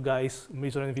those two guys,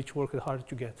 Masur and Veech, worked hard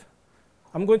to get.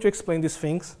 I'm going to explain these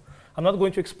things. I'm not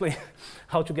going to explain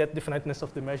how to get the finiteness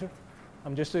of the measure.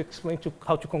 I'm just to explain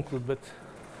how to conclude, but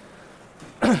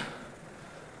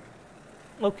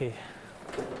okay.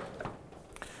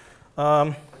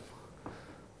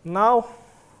 Now,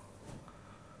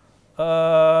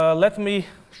 let me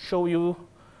show you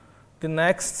the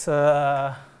next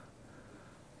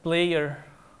player.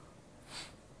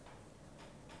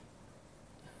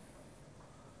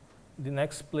 The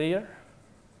next player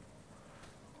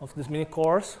of this mini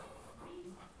course.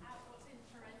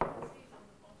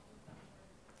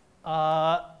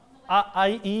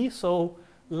 I.e., so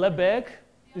Lebesgue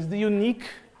is the unique.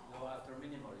 No, after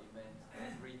minimal, you meant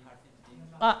every half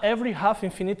infinity. Every half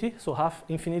infinity, so half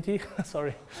infinity,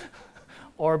 sorry.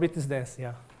 Orbit is dense,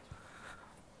 yeah.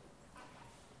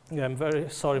 Yeah, I'm very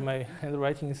sorry, my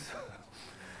handwriting is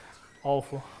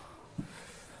awful.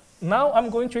 Now I'm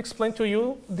going to explain to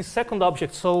you the second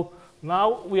object. So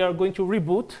now we are going to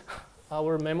reboot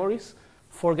our memories,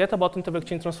 forget about interval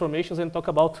chain transformations, and talk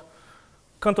about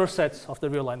contour sets of the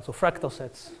real line, so fractal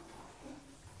sets.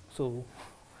 So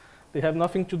they have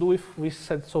nothing to do with what we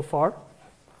said so far.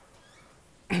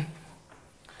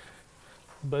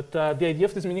 But the idea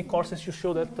of this mini course is to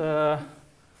show that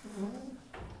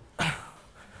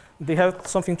they have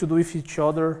something to do with each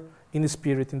other in the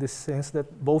spirit, in the sense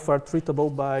that both are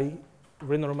treatable by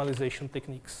renormalization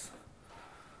techniques.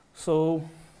 So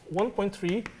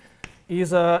 1.3 is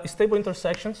stable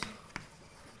intersections.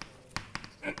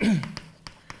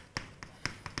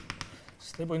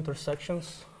 Stable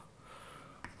intersections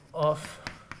of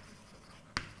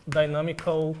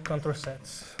dynamical contour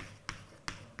sets.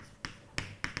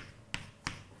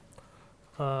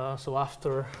 So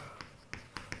after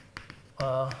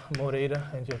Moreira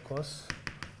and Yoccoz.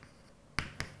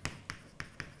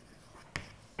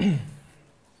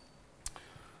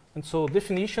 And so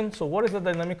definition, so what is a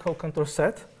dynamical contour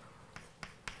set?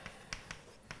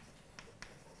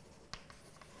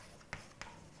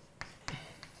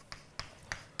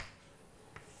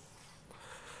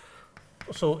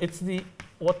 So it's the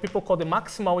what people call the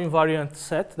maximal invariant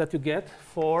set that you get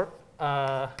for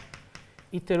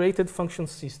iterated function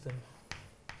system.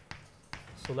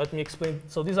 So let me explain.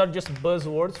 So these are just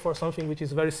buzzwords for something which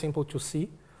is very simple to see.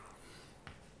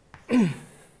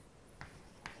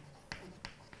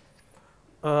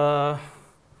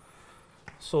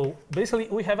 So basically,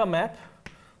 we have a map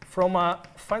from a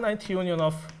finite union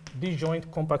of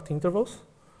disjoint compact intervals.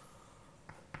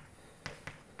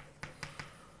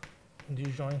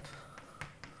 Disjoint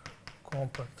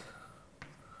compact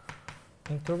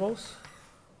intervals.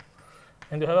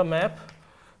 And you have a map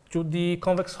to the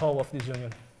convex hull of this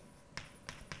union.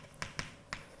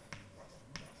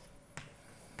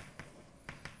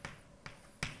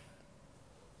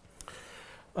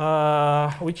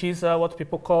 Which is what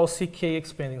people call CK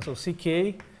expanding. So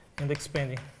CK and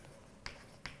expanding.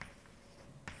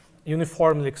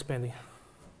 Uniformly expanding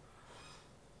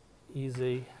is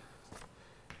a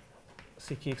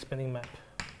CK expanding map.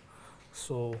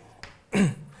 So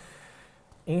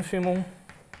infimum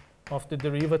of the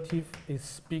derivative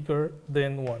is bigger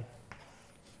than 1.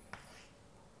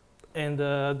 And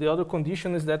the other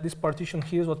condition is that this partition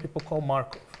here is what people call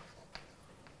Markov.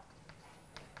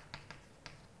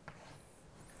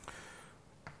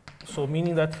 So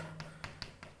meaning that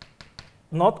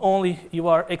not only you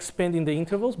are expanding the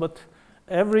intervals, but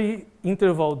every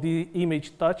interval the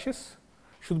image touches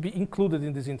should be included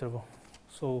in this interval.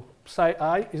 So psi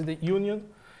I is the union,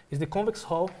 is the convex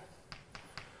hull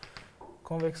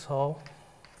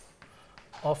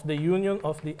of the union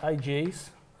of the ij's,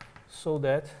 so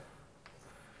that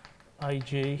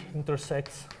ij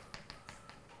intersects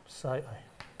psi I.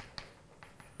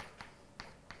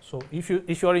 So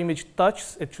if your image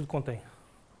touches, it should contain.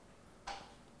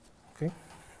 Okay.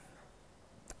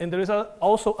 And there is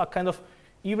also a kind of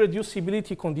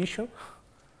irreducibility condition,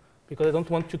 because I don't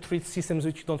want to treat systems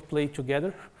which don't play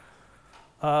together,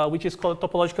 which is called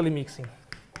topologically mixing.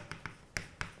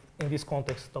 In this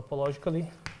context, topologically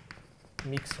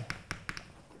mixing.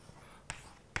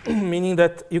 Meaning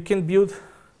that you can build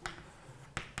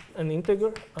an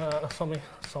integer, some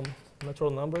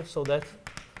natural number, so that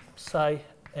psi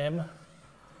m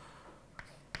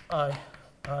I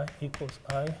equals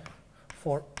I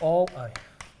for all I.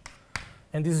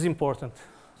 And this is important.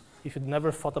 If you've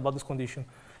never thought about this condition,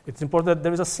 it's important that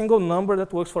there is a single number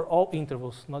that works for all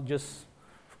intervals, not just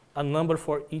a number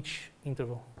for each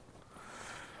interval.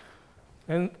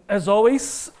 And as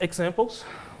always, examples.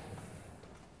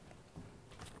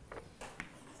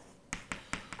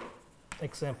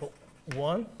 Example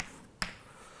 1.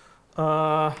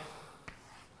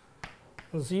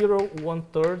 0,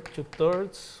 1/3,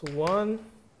 2/3, 1,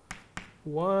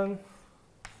 1,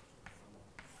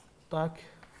 tac,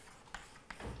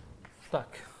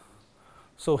 tac.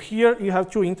 So here you have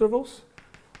two intervals,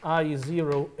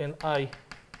 I0 and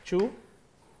I2.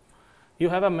 You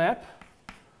have a map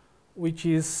which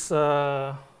is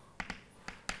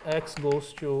x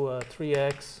goes to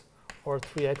 3x or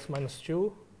 3x minus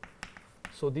 2.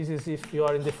 So this is if you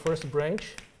are in the first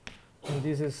branch, and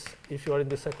this is if you are in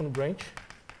the second branch.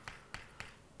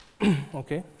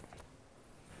 Okay.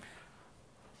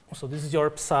 So this is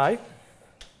your psi.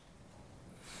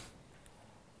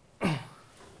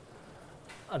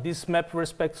 This map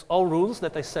respects all rules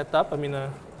that I set up. I mean,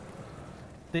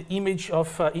 the image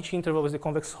of each interval is the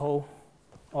convex hull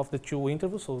of the two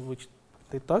intervals, so which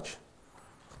they touch.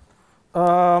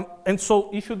 And so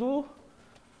if you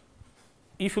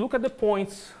look at the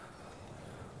points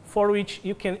for which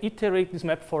you can iterate this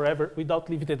map forever without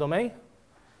leaving the domain,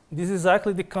 this is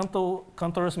exactly the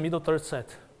Cantor's middle third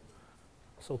set.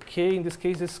 So K in this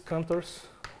case is Cantor's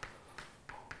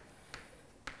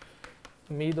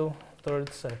middle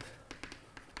third set.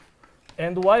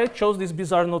 And why I chose this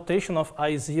bizarre notation of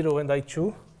I0 and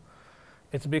I2,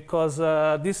 it's because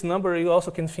this number you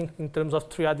also can think in terms of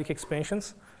triadic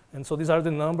expansions. And so these are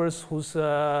the numbers whose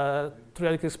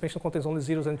triadic expansion contains only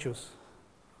zeros and twos.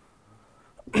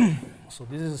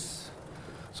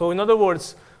 So in other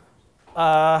words,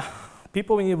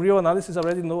 people in real analysis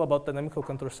already know about dynamical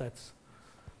contour sets.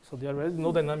 So they already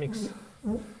know dynamics.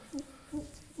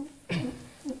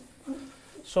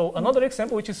 So another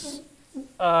example which is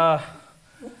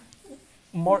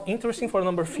more interesting for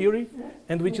number theory,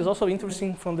 and which is also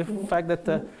interesting from the fact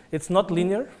that it's not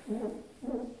linear,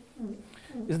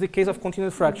 is the case of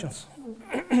continued fractions.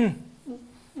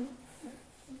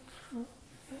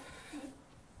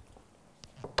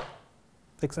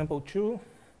 example 2.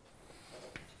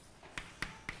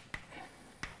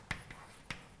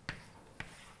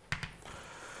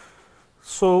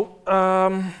 So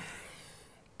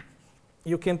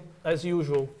you can, as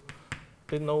usual,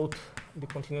 denote the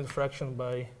continued fraction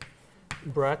by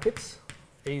brackets,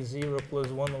 a0 plus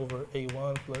 1 over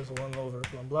a1 plus 1 over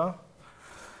blah,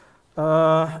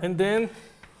 blah. And then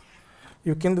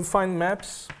you can define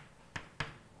maps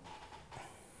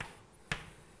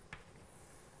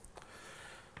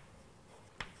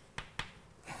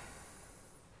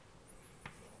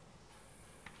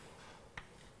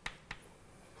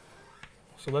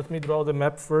So let me draw the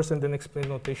map first and then explain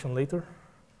notation later.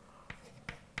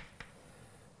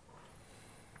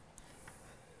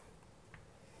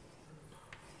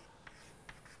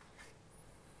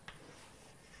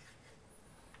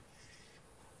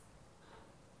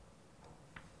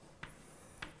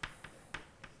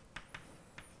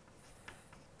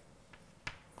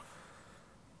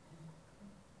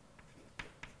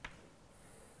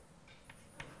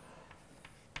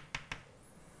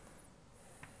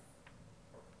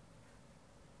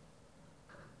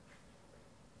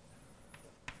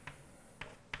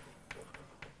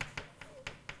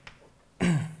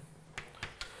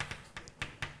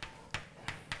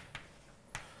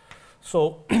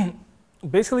 So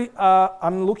basically,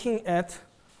 I'm looking at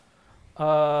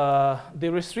the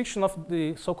restriction of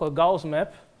the so-called Gauss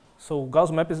map. So Gauss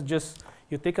map is just,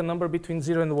 you take a number between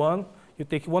 0 and 1, you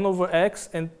take 1 over x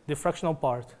and the fractional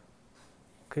part.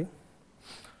 Okay?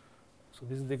 So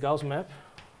this is the Gauss map.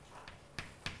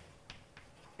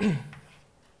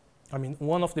 I mean,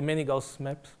 one of the many Gauss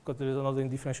maps, because there is another in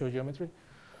differential geometry,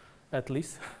 at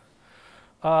least.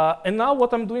 And now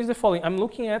what I'm doing is the following. I'm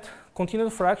looking at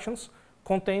continued fractions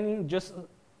containing just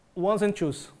ones and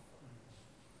twos.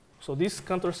 So this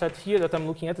Cantor set here that I'm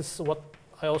looking at is what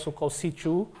I also call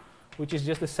C2, which is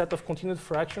just a set of continued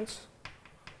fractions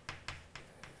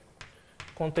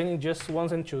containing just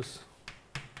ones and twos.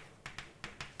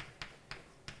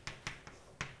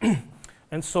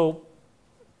 And so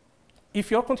if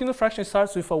your continued fraction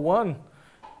starts with a 1,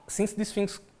 since these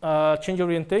things change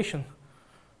orientation,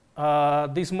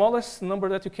 the smallest number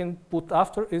that you can put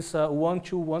after is 1,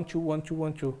 2, 1, 2, 1, 2,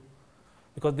 1, 2.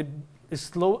 Because it's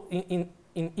slow in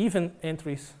even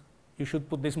entries, you should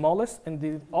put the smallest, and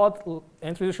the odd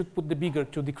entries, you should put the bigger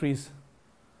to decrease.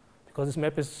 Because this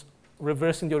map is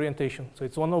reversing the orientation. So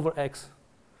it's 1 over x.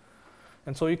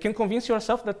 And so you can convince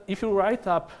yourself that if you write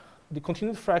up the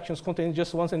continued fractions containing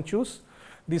just ones and twos,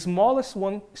 the smallest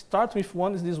one starts with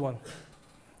 1 is this one.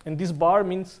 And this bar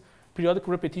means periodic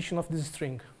repetition of this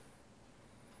string.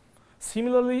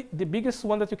 Similarly, the biggest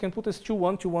one that you can put is 2,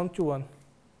 1, 2, 1, 2, 1.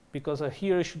 Because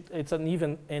here it's an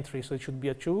even entry, so it should be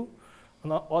a 2.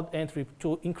 An odd entry,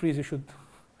 to increase, you should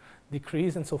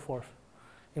decrease, and so forth.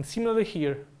 And similarly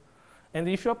here. And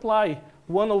if you apply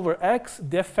 1 over x,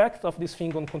 the effect of this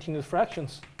thing on continued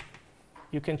fractions,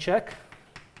 you can check,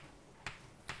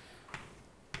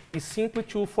 is simply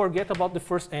to forget about the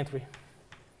first entry.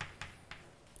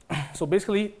 So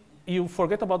basically, you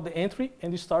forget about the entry,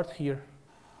 and you start here.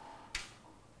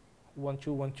 1,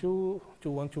 2, 1, 2, 2,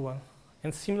 1, 2, 1.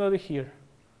 And similarly here,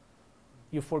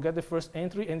 you forget the first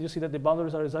entry, and you see that the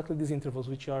boundaries are exactly these intervals,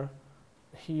 which are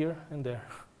here and there.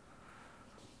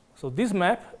 So this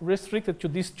map, restricted to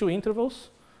these two intervals,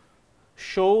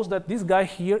 shows that this guy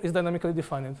here is dynamically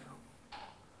defined.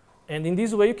 And in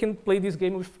this way, you can play this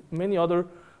game with many other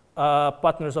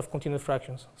partners of continued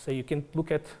fractions. So you can look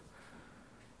at,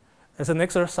 as an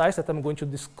exercise that I'm going to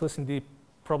discuss in the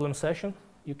problem session,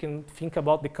 you can think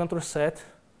about the Cantor set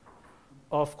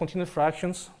of continued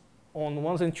fractions on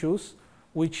ones and twos,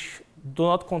 which do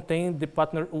not contain the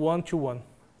partner 1, 2, 1.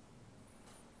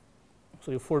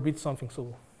 So you forbid something.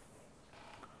 So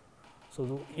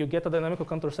you get a dynamical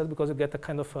Cantor set because you get a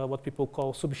kind of what people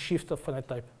call subshift of finite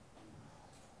type.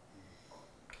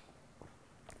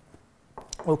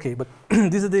 Okay, but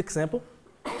this is the example.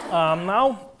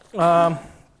 Now,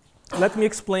 let me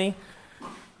explain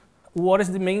what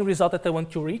is the main result that I want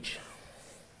to reach.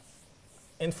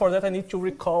 And for that, I need to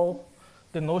recall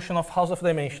the notion of house of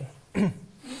dimension. Just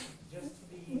to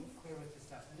be clear with this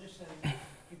definition,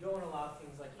 you don't allow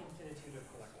things like infinitude or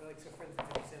collector. Like, so for instance,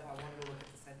 if you said, I wanted to look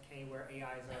at the set K where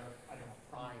AIs are, I don't know,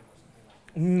 prime or something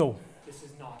like that. No. This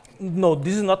is not. No,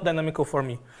 this is not dynamical for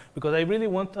me, because I really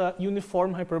want a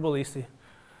uniform hyperbolicity.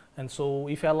 And so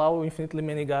if I allow infinitely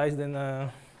many guys,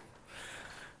 then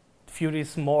theory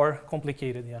is more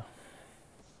complicated, yeah.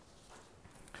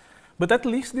 But at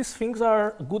least these things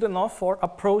are good enough for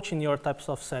approaching your types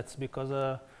of sets,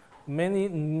 because many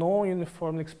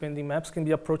non-uniformly expanding maps can be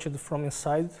approached from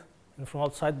inside and from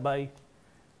outside by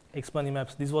expanding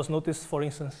maps. This was noticed, for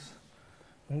instance,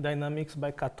 in dynamics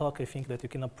by Katok. I think that you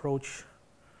can approach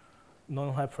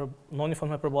non-uniform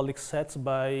hyperbolic sets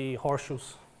by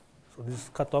horseshoes. So this is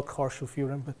Katok horseshoe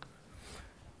theorem. But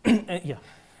yeah.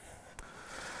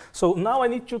 So now I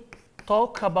need to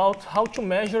talk about how to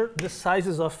measure the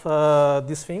sizes of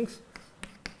these things.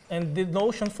 And the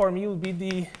notion for me will be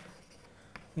the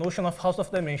notion of house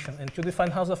of dimension. And to define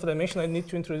house of dimension, I need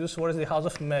to introduce what is the house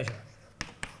of measure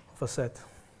of a set.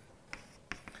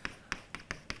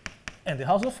 And the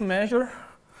house of measure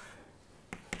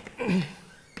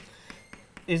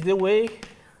is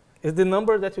the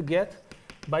number that you get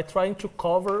by trying to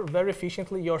cover very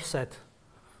efficiently your set.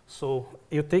 So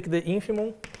you take the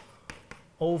infimum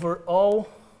over all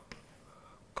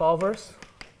covers,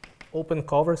 open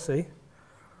covers, say,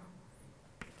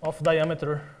 of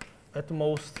diameter at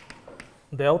most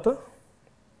delta.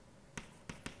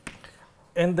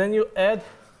 And then you add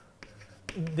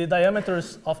the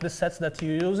diameters of the sets that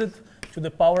you used to the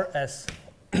power s.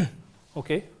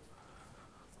 Okay?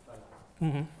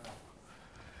 Mm-hmm.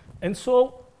 And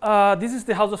so this is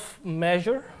the house of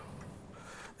measure.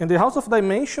 And the house of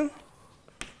dimension,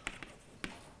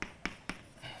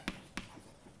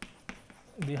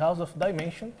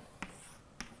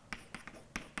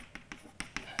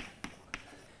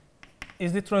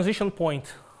 is the transition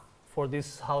point for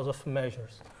this house of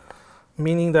measures.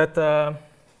 Meaning that,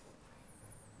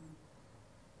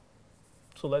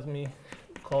 so let me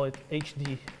call it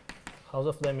HD. House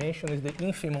of dimension is the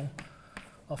infimum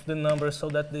of the number so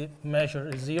that the measure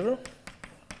is 0,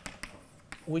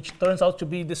 which turns out to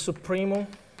be the supremum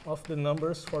of the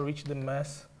numbers for which the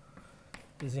mass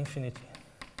is infinity.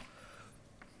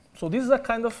 So this is a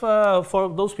kind of, for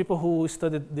those people who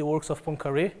studied the works of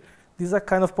Poincaré, this is a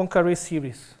kind of Poincaré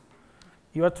series.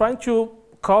 You are trying to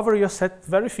cover your set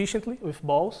very efficiently with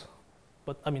balls,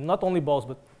 but I mean, not only balls,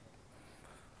 but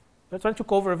you're trying to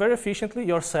cover very efficiently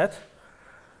your set,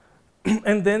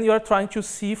 and then you are trying to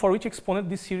see for which exponent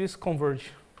this series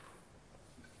converge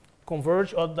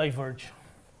or diverge.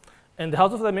 And the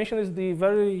house of dimension is the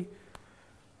very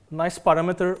nice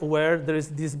parameter where there is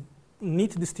this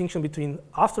neat distinction between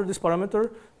after this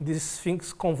parameter, these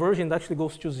things converge and actually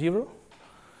goes to 0.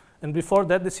 And before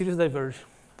that, the series diverge.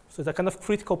 So it's a kind of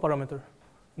critical parameter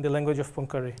in the language of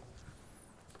Poincaré.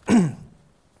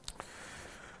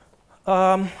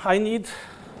 I need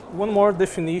one more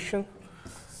definition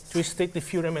to state the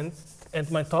theorem and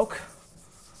end my talk.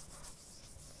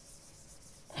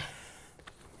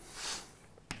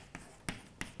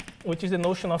 Which is the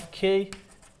notion of K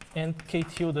and K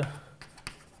tilde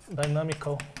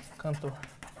dynamical Cantor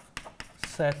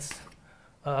sets.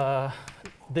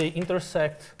 They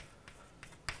intersect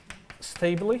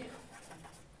stably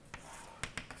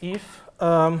if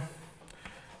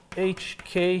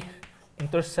HK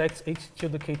intersects H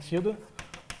tilde K tilde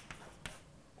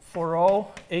for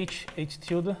all H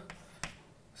tilde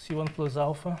C1 plus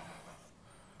alpha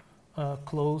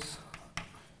close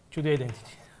to the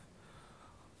identity.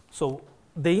 So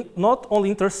they not only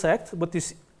intersect, but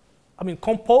this, I mean,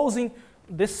 composing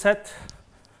this set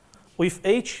with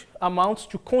H amounts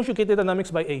to conjugate the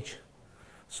dynamics by H.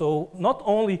 So not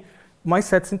only my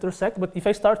sets intersect, but if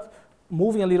I start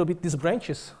moving a little bit these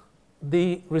branches,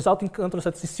 the resulting Cantor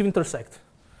sets still intersect.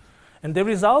 And the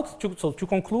result, to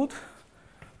conclude,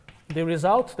 the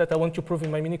result that I want to prove in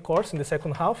my mini course in the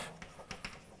second half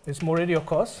is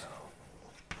Moreira-Yoccoz.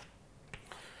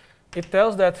 It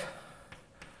tells that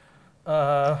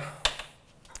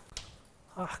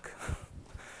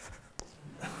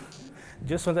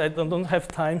just when I don't have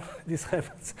time, this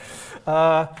happens.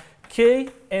 K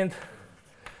and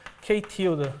K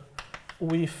tilde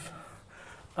with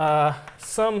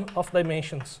sum of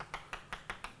dimensions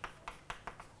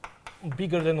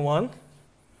bigger than 1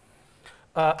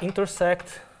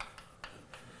 intersect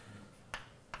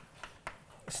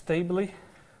stably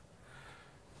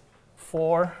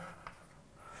for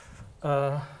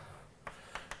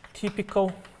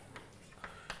typical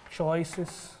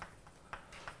choices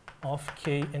of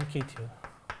K and K tilde.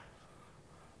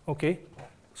 Okay,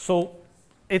 so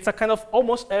it's a kind of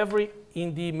almost every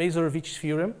in the Masur and Veech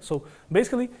theorem. So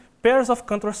basically, pairs of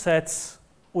Cantor sets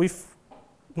with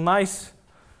nice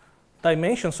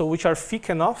dimensions, so which are thick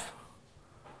enough,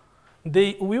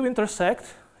 they will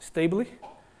intersect stably.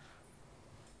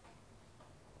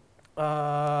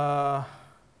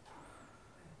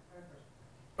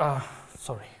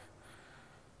 Sorry.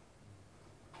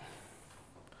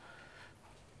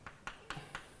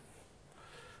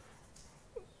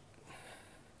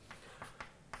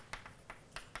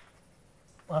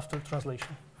 After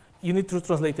translation. You need to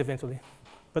translate eventually.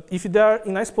 But if they are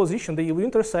in nice position, they will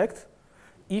intersect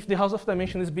if the house of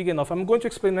dimension is big enough. I'm going to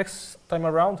explain next time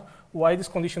around why this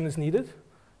condition is needed.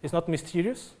 It's not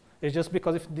mysterious. It's just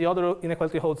because if the other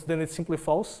inequality holds, then it's simply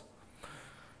false.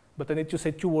 But I need to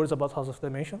say 2 words about house of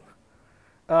dimension.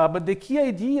 But the key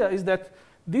idea is that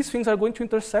these things are going to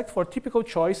intersect for typical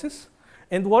choices.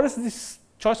 And what is this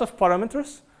choice of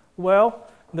parameters? Well,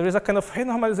 there is a kind of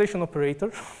renormalization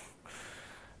operator.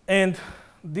 And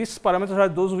these parameters are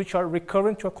those which are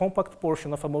recurrent to a compact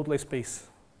portion of a moduli space.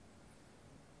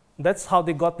 That's how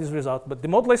they got this result. But the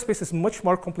moduli space is much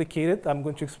more complicated. I'm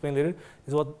going to explain later.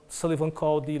 It's what Sullivan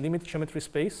called the limit geometry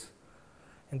space.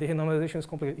 And the renormalization is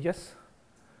complicated. Yes?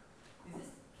 Is this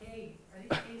K, are these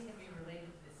K's going to be related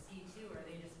to the C2, or are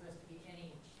they just supposed to be any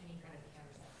kind of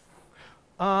counter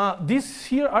sets? These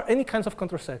here are any kinds of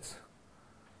counter sets.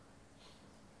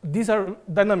 These are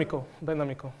dynamical.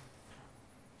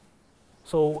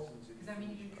 So, because I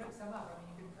mean, you can cook some up. I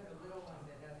mean, you can put a little one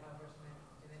that has half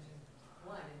dimension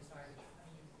 1 inside. I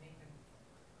mean,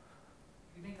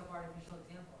 you make up artificial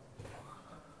examples.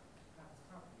 That's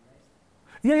property,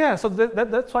 right? yeah. So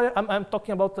that's why I'm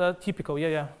talking about typical.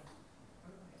 Yeah.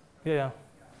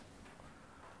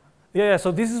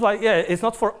 So this is why. Yeah, it's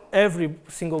not for every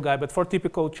single guy, but for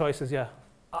typical choices. Yeah.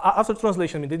 After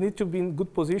translation, I mean, they need to be in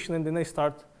good position, and then they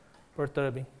start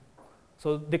perturbing.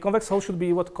 So the convex hull should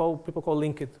be what people call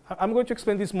linked. I'm going to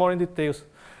explain this more in details.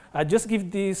 I just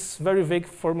give this very vague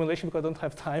formulation because I don't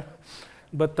have time.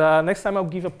 But next time I'll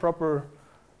give a proper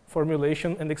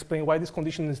formulation and explain why this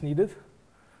condition is needed.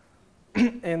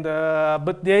 And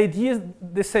but the idea is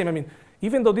the same. I mean,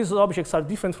 even though these objects are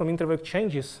different from interval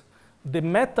exchanges, the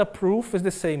meta proof is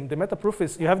the same. The meta proof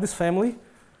is you have this family.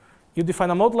 You define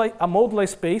a moduli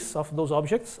space of those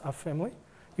objects, a family.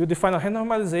 You define a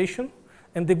renormalization.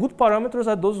 And the good parameters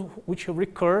are those which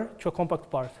recur to a compact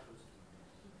part.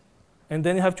 And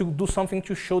then you have to do something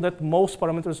to show that most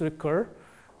parameters recur.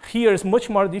 Here is much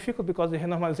more difficult because the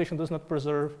renormalization does not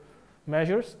preserve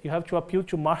measures. You have to appeal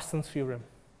to Marston's theorem,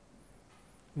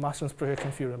 Marston's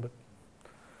projection theorem. But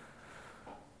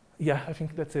yeah, I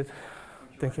think that's it.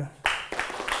 Thank you.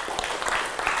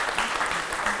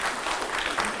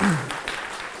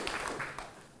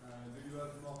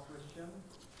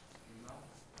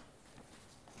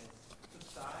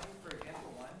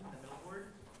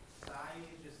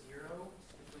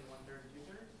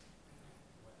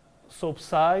 So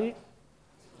psi.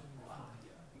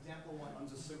 Example 1 on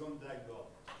the second diagonal.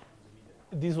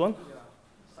 This one?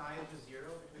 Psi is just 0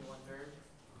 between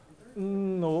 1/3.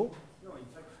 No. No, in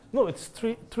fact. No, it's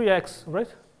 3x, right?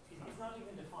 It's not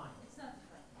even defined. It's not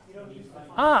defined. You don't need to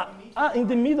define. In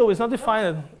the middle, it's not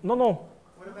defined. No.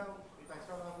 What about if I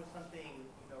start off with something,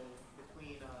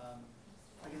 between,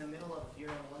 like in the middle of 0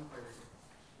 and 1/3,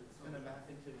 it's going to map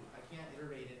into, I can't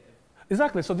iterate it.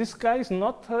 Exactly. So this guy is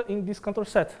not in this counter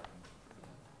set.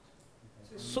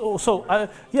 So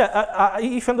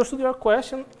if I understood your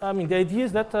question, I mean, the idea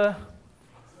is that,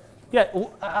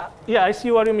 I see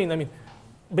what you mean. I mean,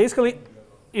 basically,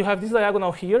 you have this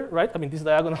diagonal here, right? I mean, this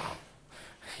diagonal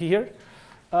here.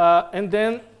 And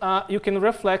then you can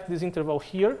reflect this interval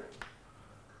here.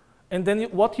 And then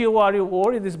what you are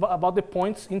worried is about the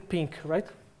points in pink, right?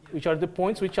 Which are the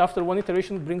points which after one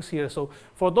iteration brings here. So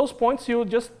for those points, you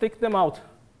just take them out.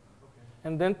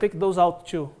 And then take those out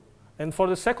too. And for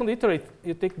the second iterate,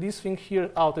 you take this thing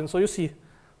here out. And so you see,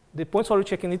 the points for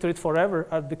which I can iterate forever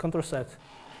are the counter set.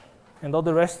 And all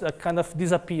the rest kind of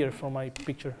disappear from my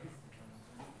picture.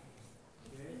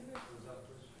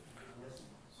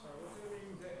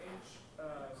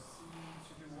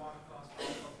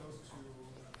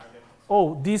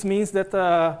 Oh, this means that,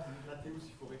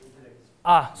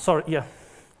 sorry, yeah.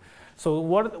 So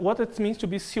what it means to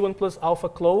be C1 plus alpha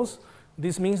close,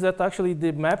 this means that actually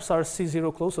the maps are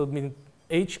C0 close, so I mean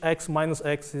hx minus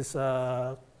x is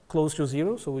close to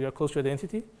 0, so we are close to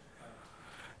identity.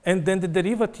 And then the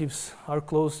derivatives are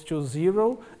close to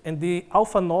 0, and the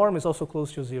alpha norm is also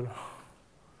close to 0.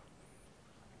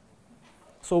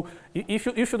 So if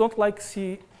you don't like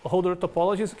C holder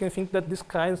topologies, you can think that these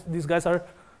guys are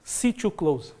C2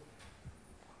 close.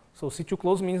 So C2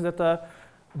 close means that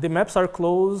the maps are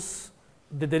close,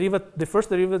 the first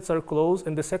derivatives are close,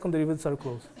 and the second derivatives are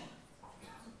close.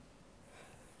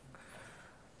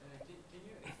 Can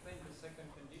you explain the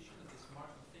second condition of this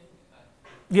Markov thing?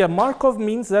 Yeah, Markov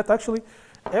means that actually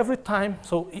every time,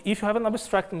 so if you have an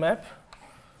abstract map,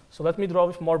 so let me draw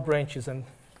with more branches and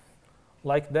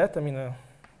like that, I mean,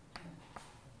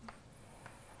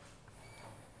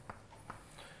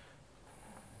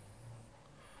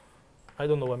 I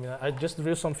don't know, I mean, I just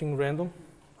drew something random,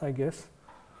 I guess.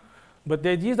 But the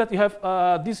idea is that you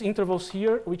have these intervals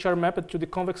here, which are mapped to the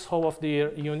convex hull of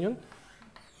the union.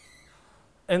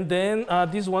 And then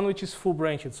this one, which is full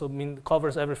branched, so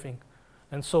covers everything.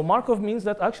 And so Markov means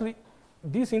that actually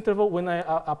this interval, when I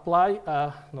apply,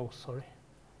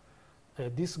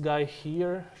 this guy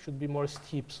here should be more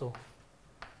steep, so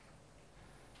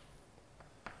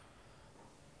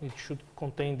it should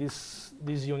contain this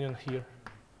union here.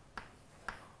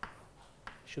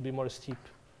 Should be more steep.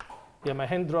 Yeah, my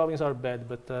hand drawings are bad,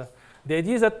 but the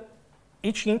idea is that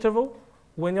each interval,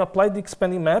 when you apply the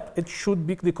expanding map, it should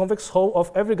be the convex hull of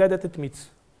every guy that it meets.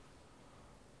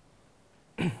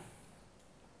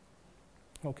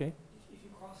 Okay. If you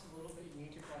cross a little bit, you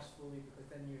need to cross fully because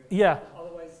then you're. Yeah.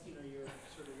 Otherwise, your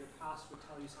past would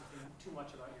tell you something too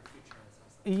much about your future.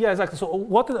 Yeah, exactly. So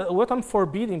what I'm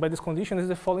forbidding by this condition is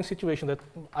the following situation: that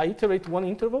I iterate one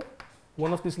interval,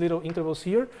 one of these little intervals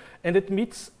here, and it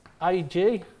meets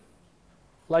ij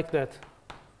like that.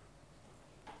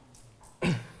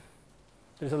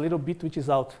 There's a little bit which is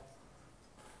out.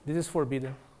 This is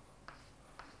forbidden.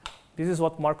 This is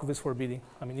what Markov is forbidding.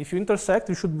 I mean, if you intersect,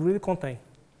 you should really contain.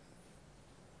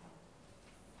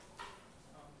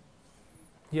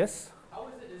 Yes? How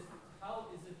is it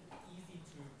easy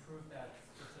to prove that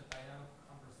it's a dynamic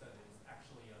counter set is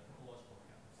actually a topological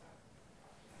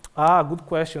counter set? Good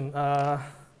question.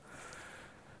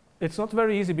 It's not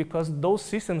very easy because those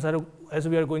systems are, as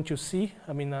we are going to see,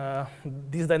 I mean,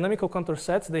 these dynamical counter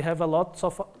sets, they have a lot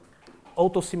of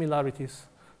auto-similarities.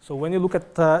 So when you look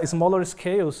at smaller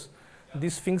scales,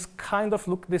 these things kind of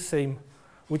look the same,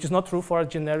 which is not true for a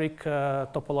generic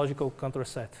topological counter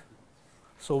set.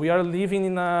 So we are living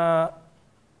in a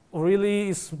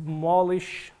really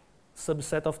smallish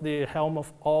subset of the realm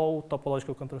of all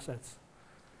topological counter sets.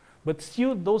 But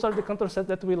still, those are the counter sets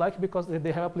that we like because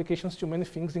they have applications to many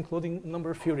things, including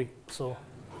number theory. So,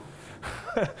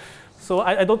 so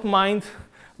I don't mind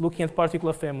looking at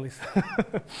particular families. Okay,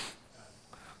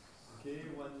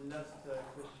 one last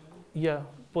question. Yeah,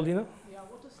 Paulina? Yeah,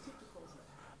 what is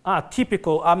typical?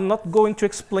 Typical. I'm not going to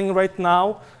explain right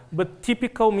now, but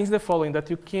typical means the following, that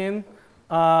you can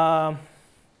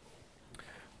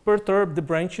perturb the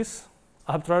branches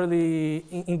arbitrarily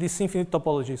in this infinite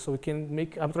topology. So we can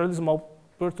make arbitrarily small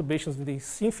perturbations in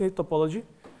this infinite topology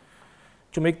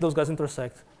to make those guys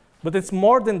intersect. But it's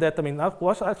more than that. I mean,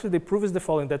 what actually they prove is the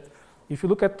following, that if you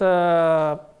look at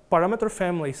parameter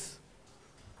families,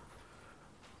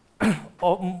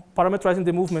 parameterizing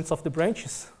the movements of the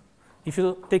branches, if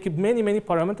you take many, many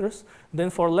parameters, then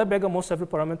for Lebesgue, almost every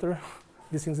parameter,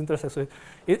 these things intersect. So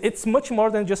it's much more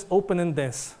than just open and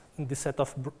dense in this set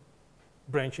of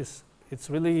branches. It's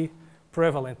really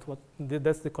prevalent.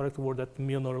 That's the correct word that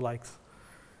Milner likes.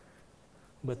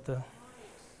 But They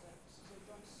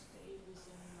don't stay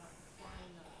within a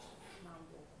finite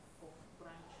number of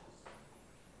branches.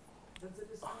 That there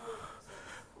is no.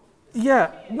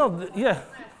 Yeah, no, yeah.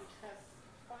 Which has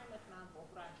finite number of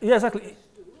branches. Yeah, exactly.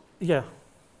 Yeah.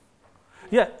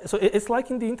 Yeah, so it's like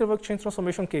in the interval chain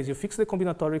transformation case. You fix the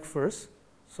combinatoric first.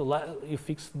 So you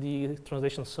fix the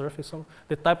translation surface,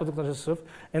 the type of the translation surface,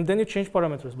 and then you change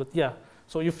parameters. But yeah,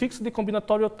 so you fix the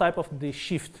combinatorial type of the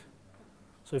shift.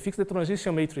 So you fix the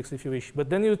transition matrix if you wish, but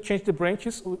then you change the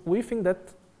branches within that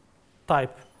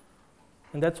type.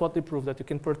 And that's what they prove, that you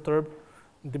can perturb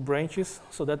the branches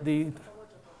so that the...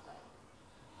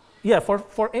 Yeah,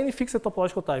 for any fixed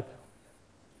topological type.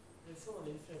 It's still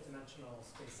an infinite dimensional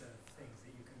space of things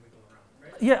that you can wiggle around,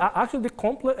 right? Yeah, actually the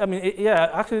complement, I mean, yeah,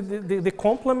 actually the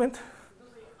complement. Do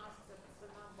they ask that the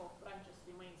number of branches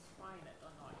remains finite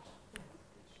or not?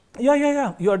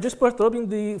 Yeah. You are just perturbing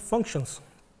the functions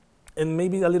and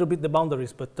maybe a little bit the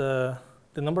boundaries, but the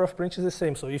number of branches is the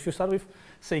same. So if you start with,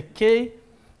 say, K,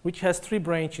 which has 3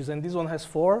 branches, and this one has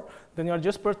 4, then you are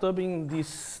just perturbing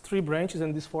these 3 branches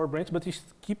and these 4 branches, but you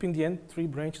keep in the end 3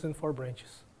 branches and 4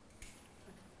 branches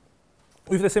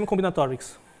with the same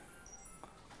combinatorics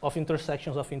of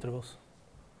intersections of intervals.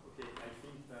 Okay, I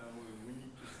think now we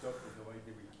need to stop, otherwise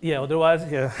they will. Yeah, otherwise,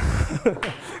 yeah.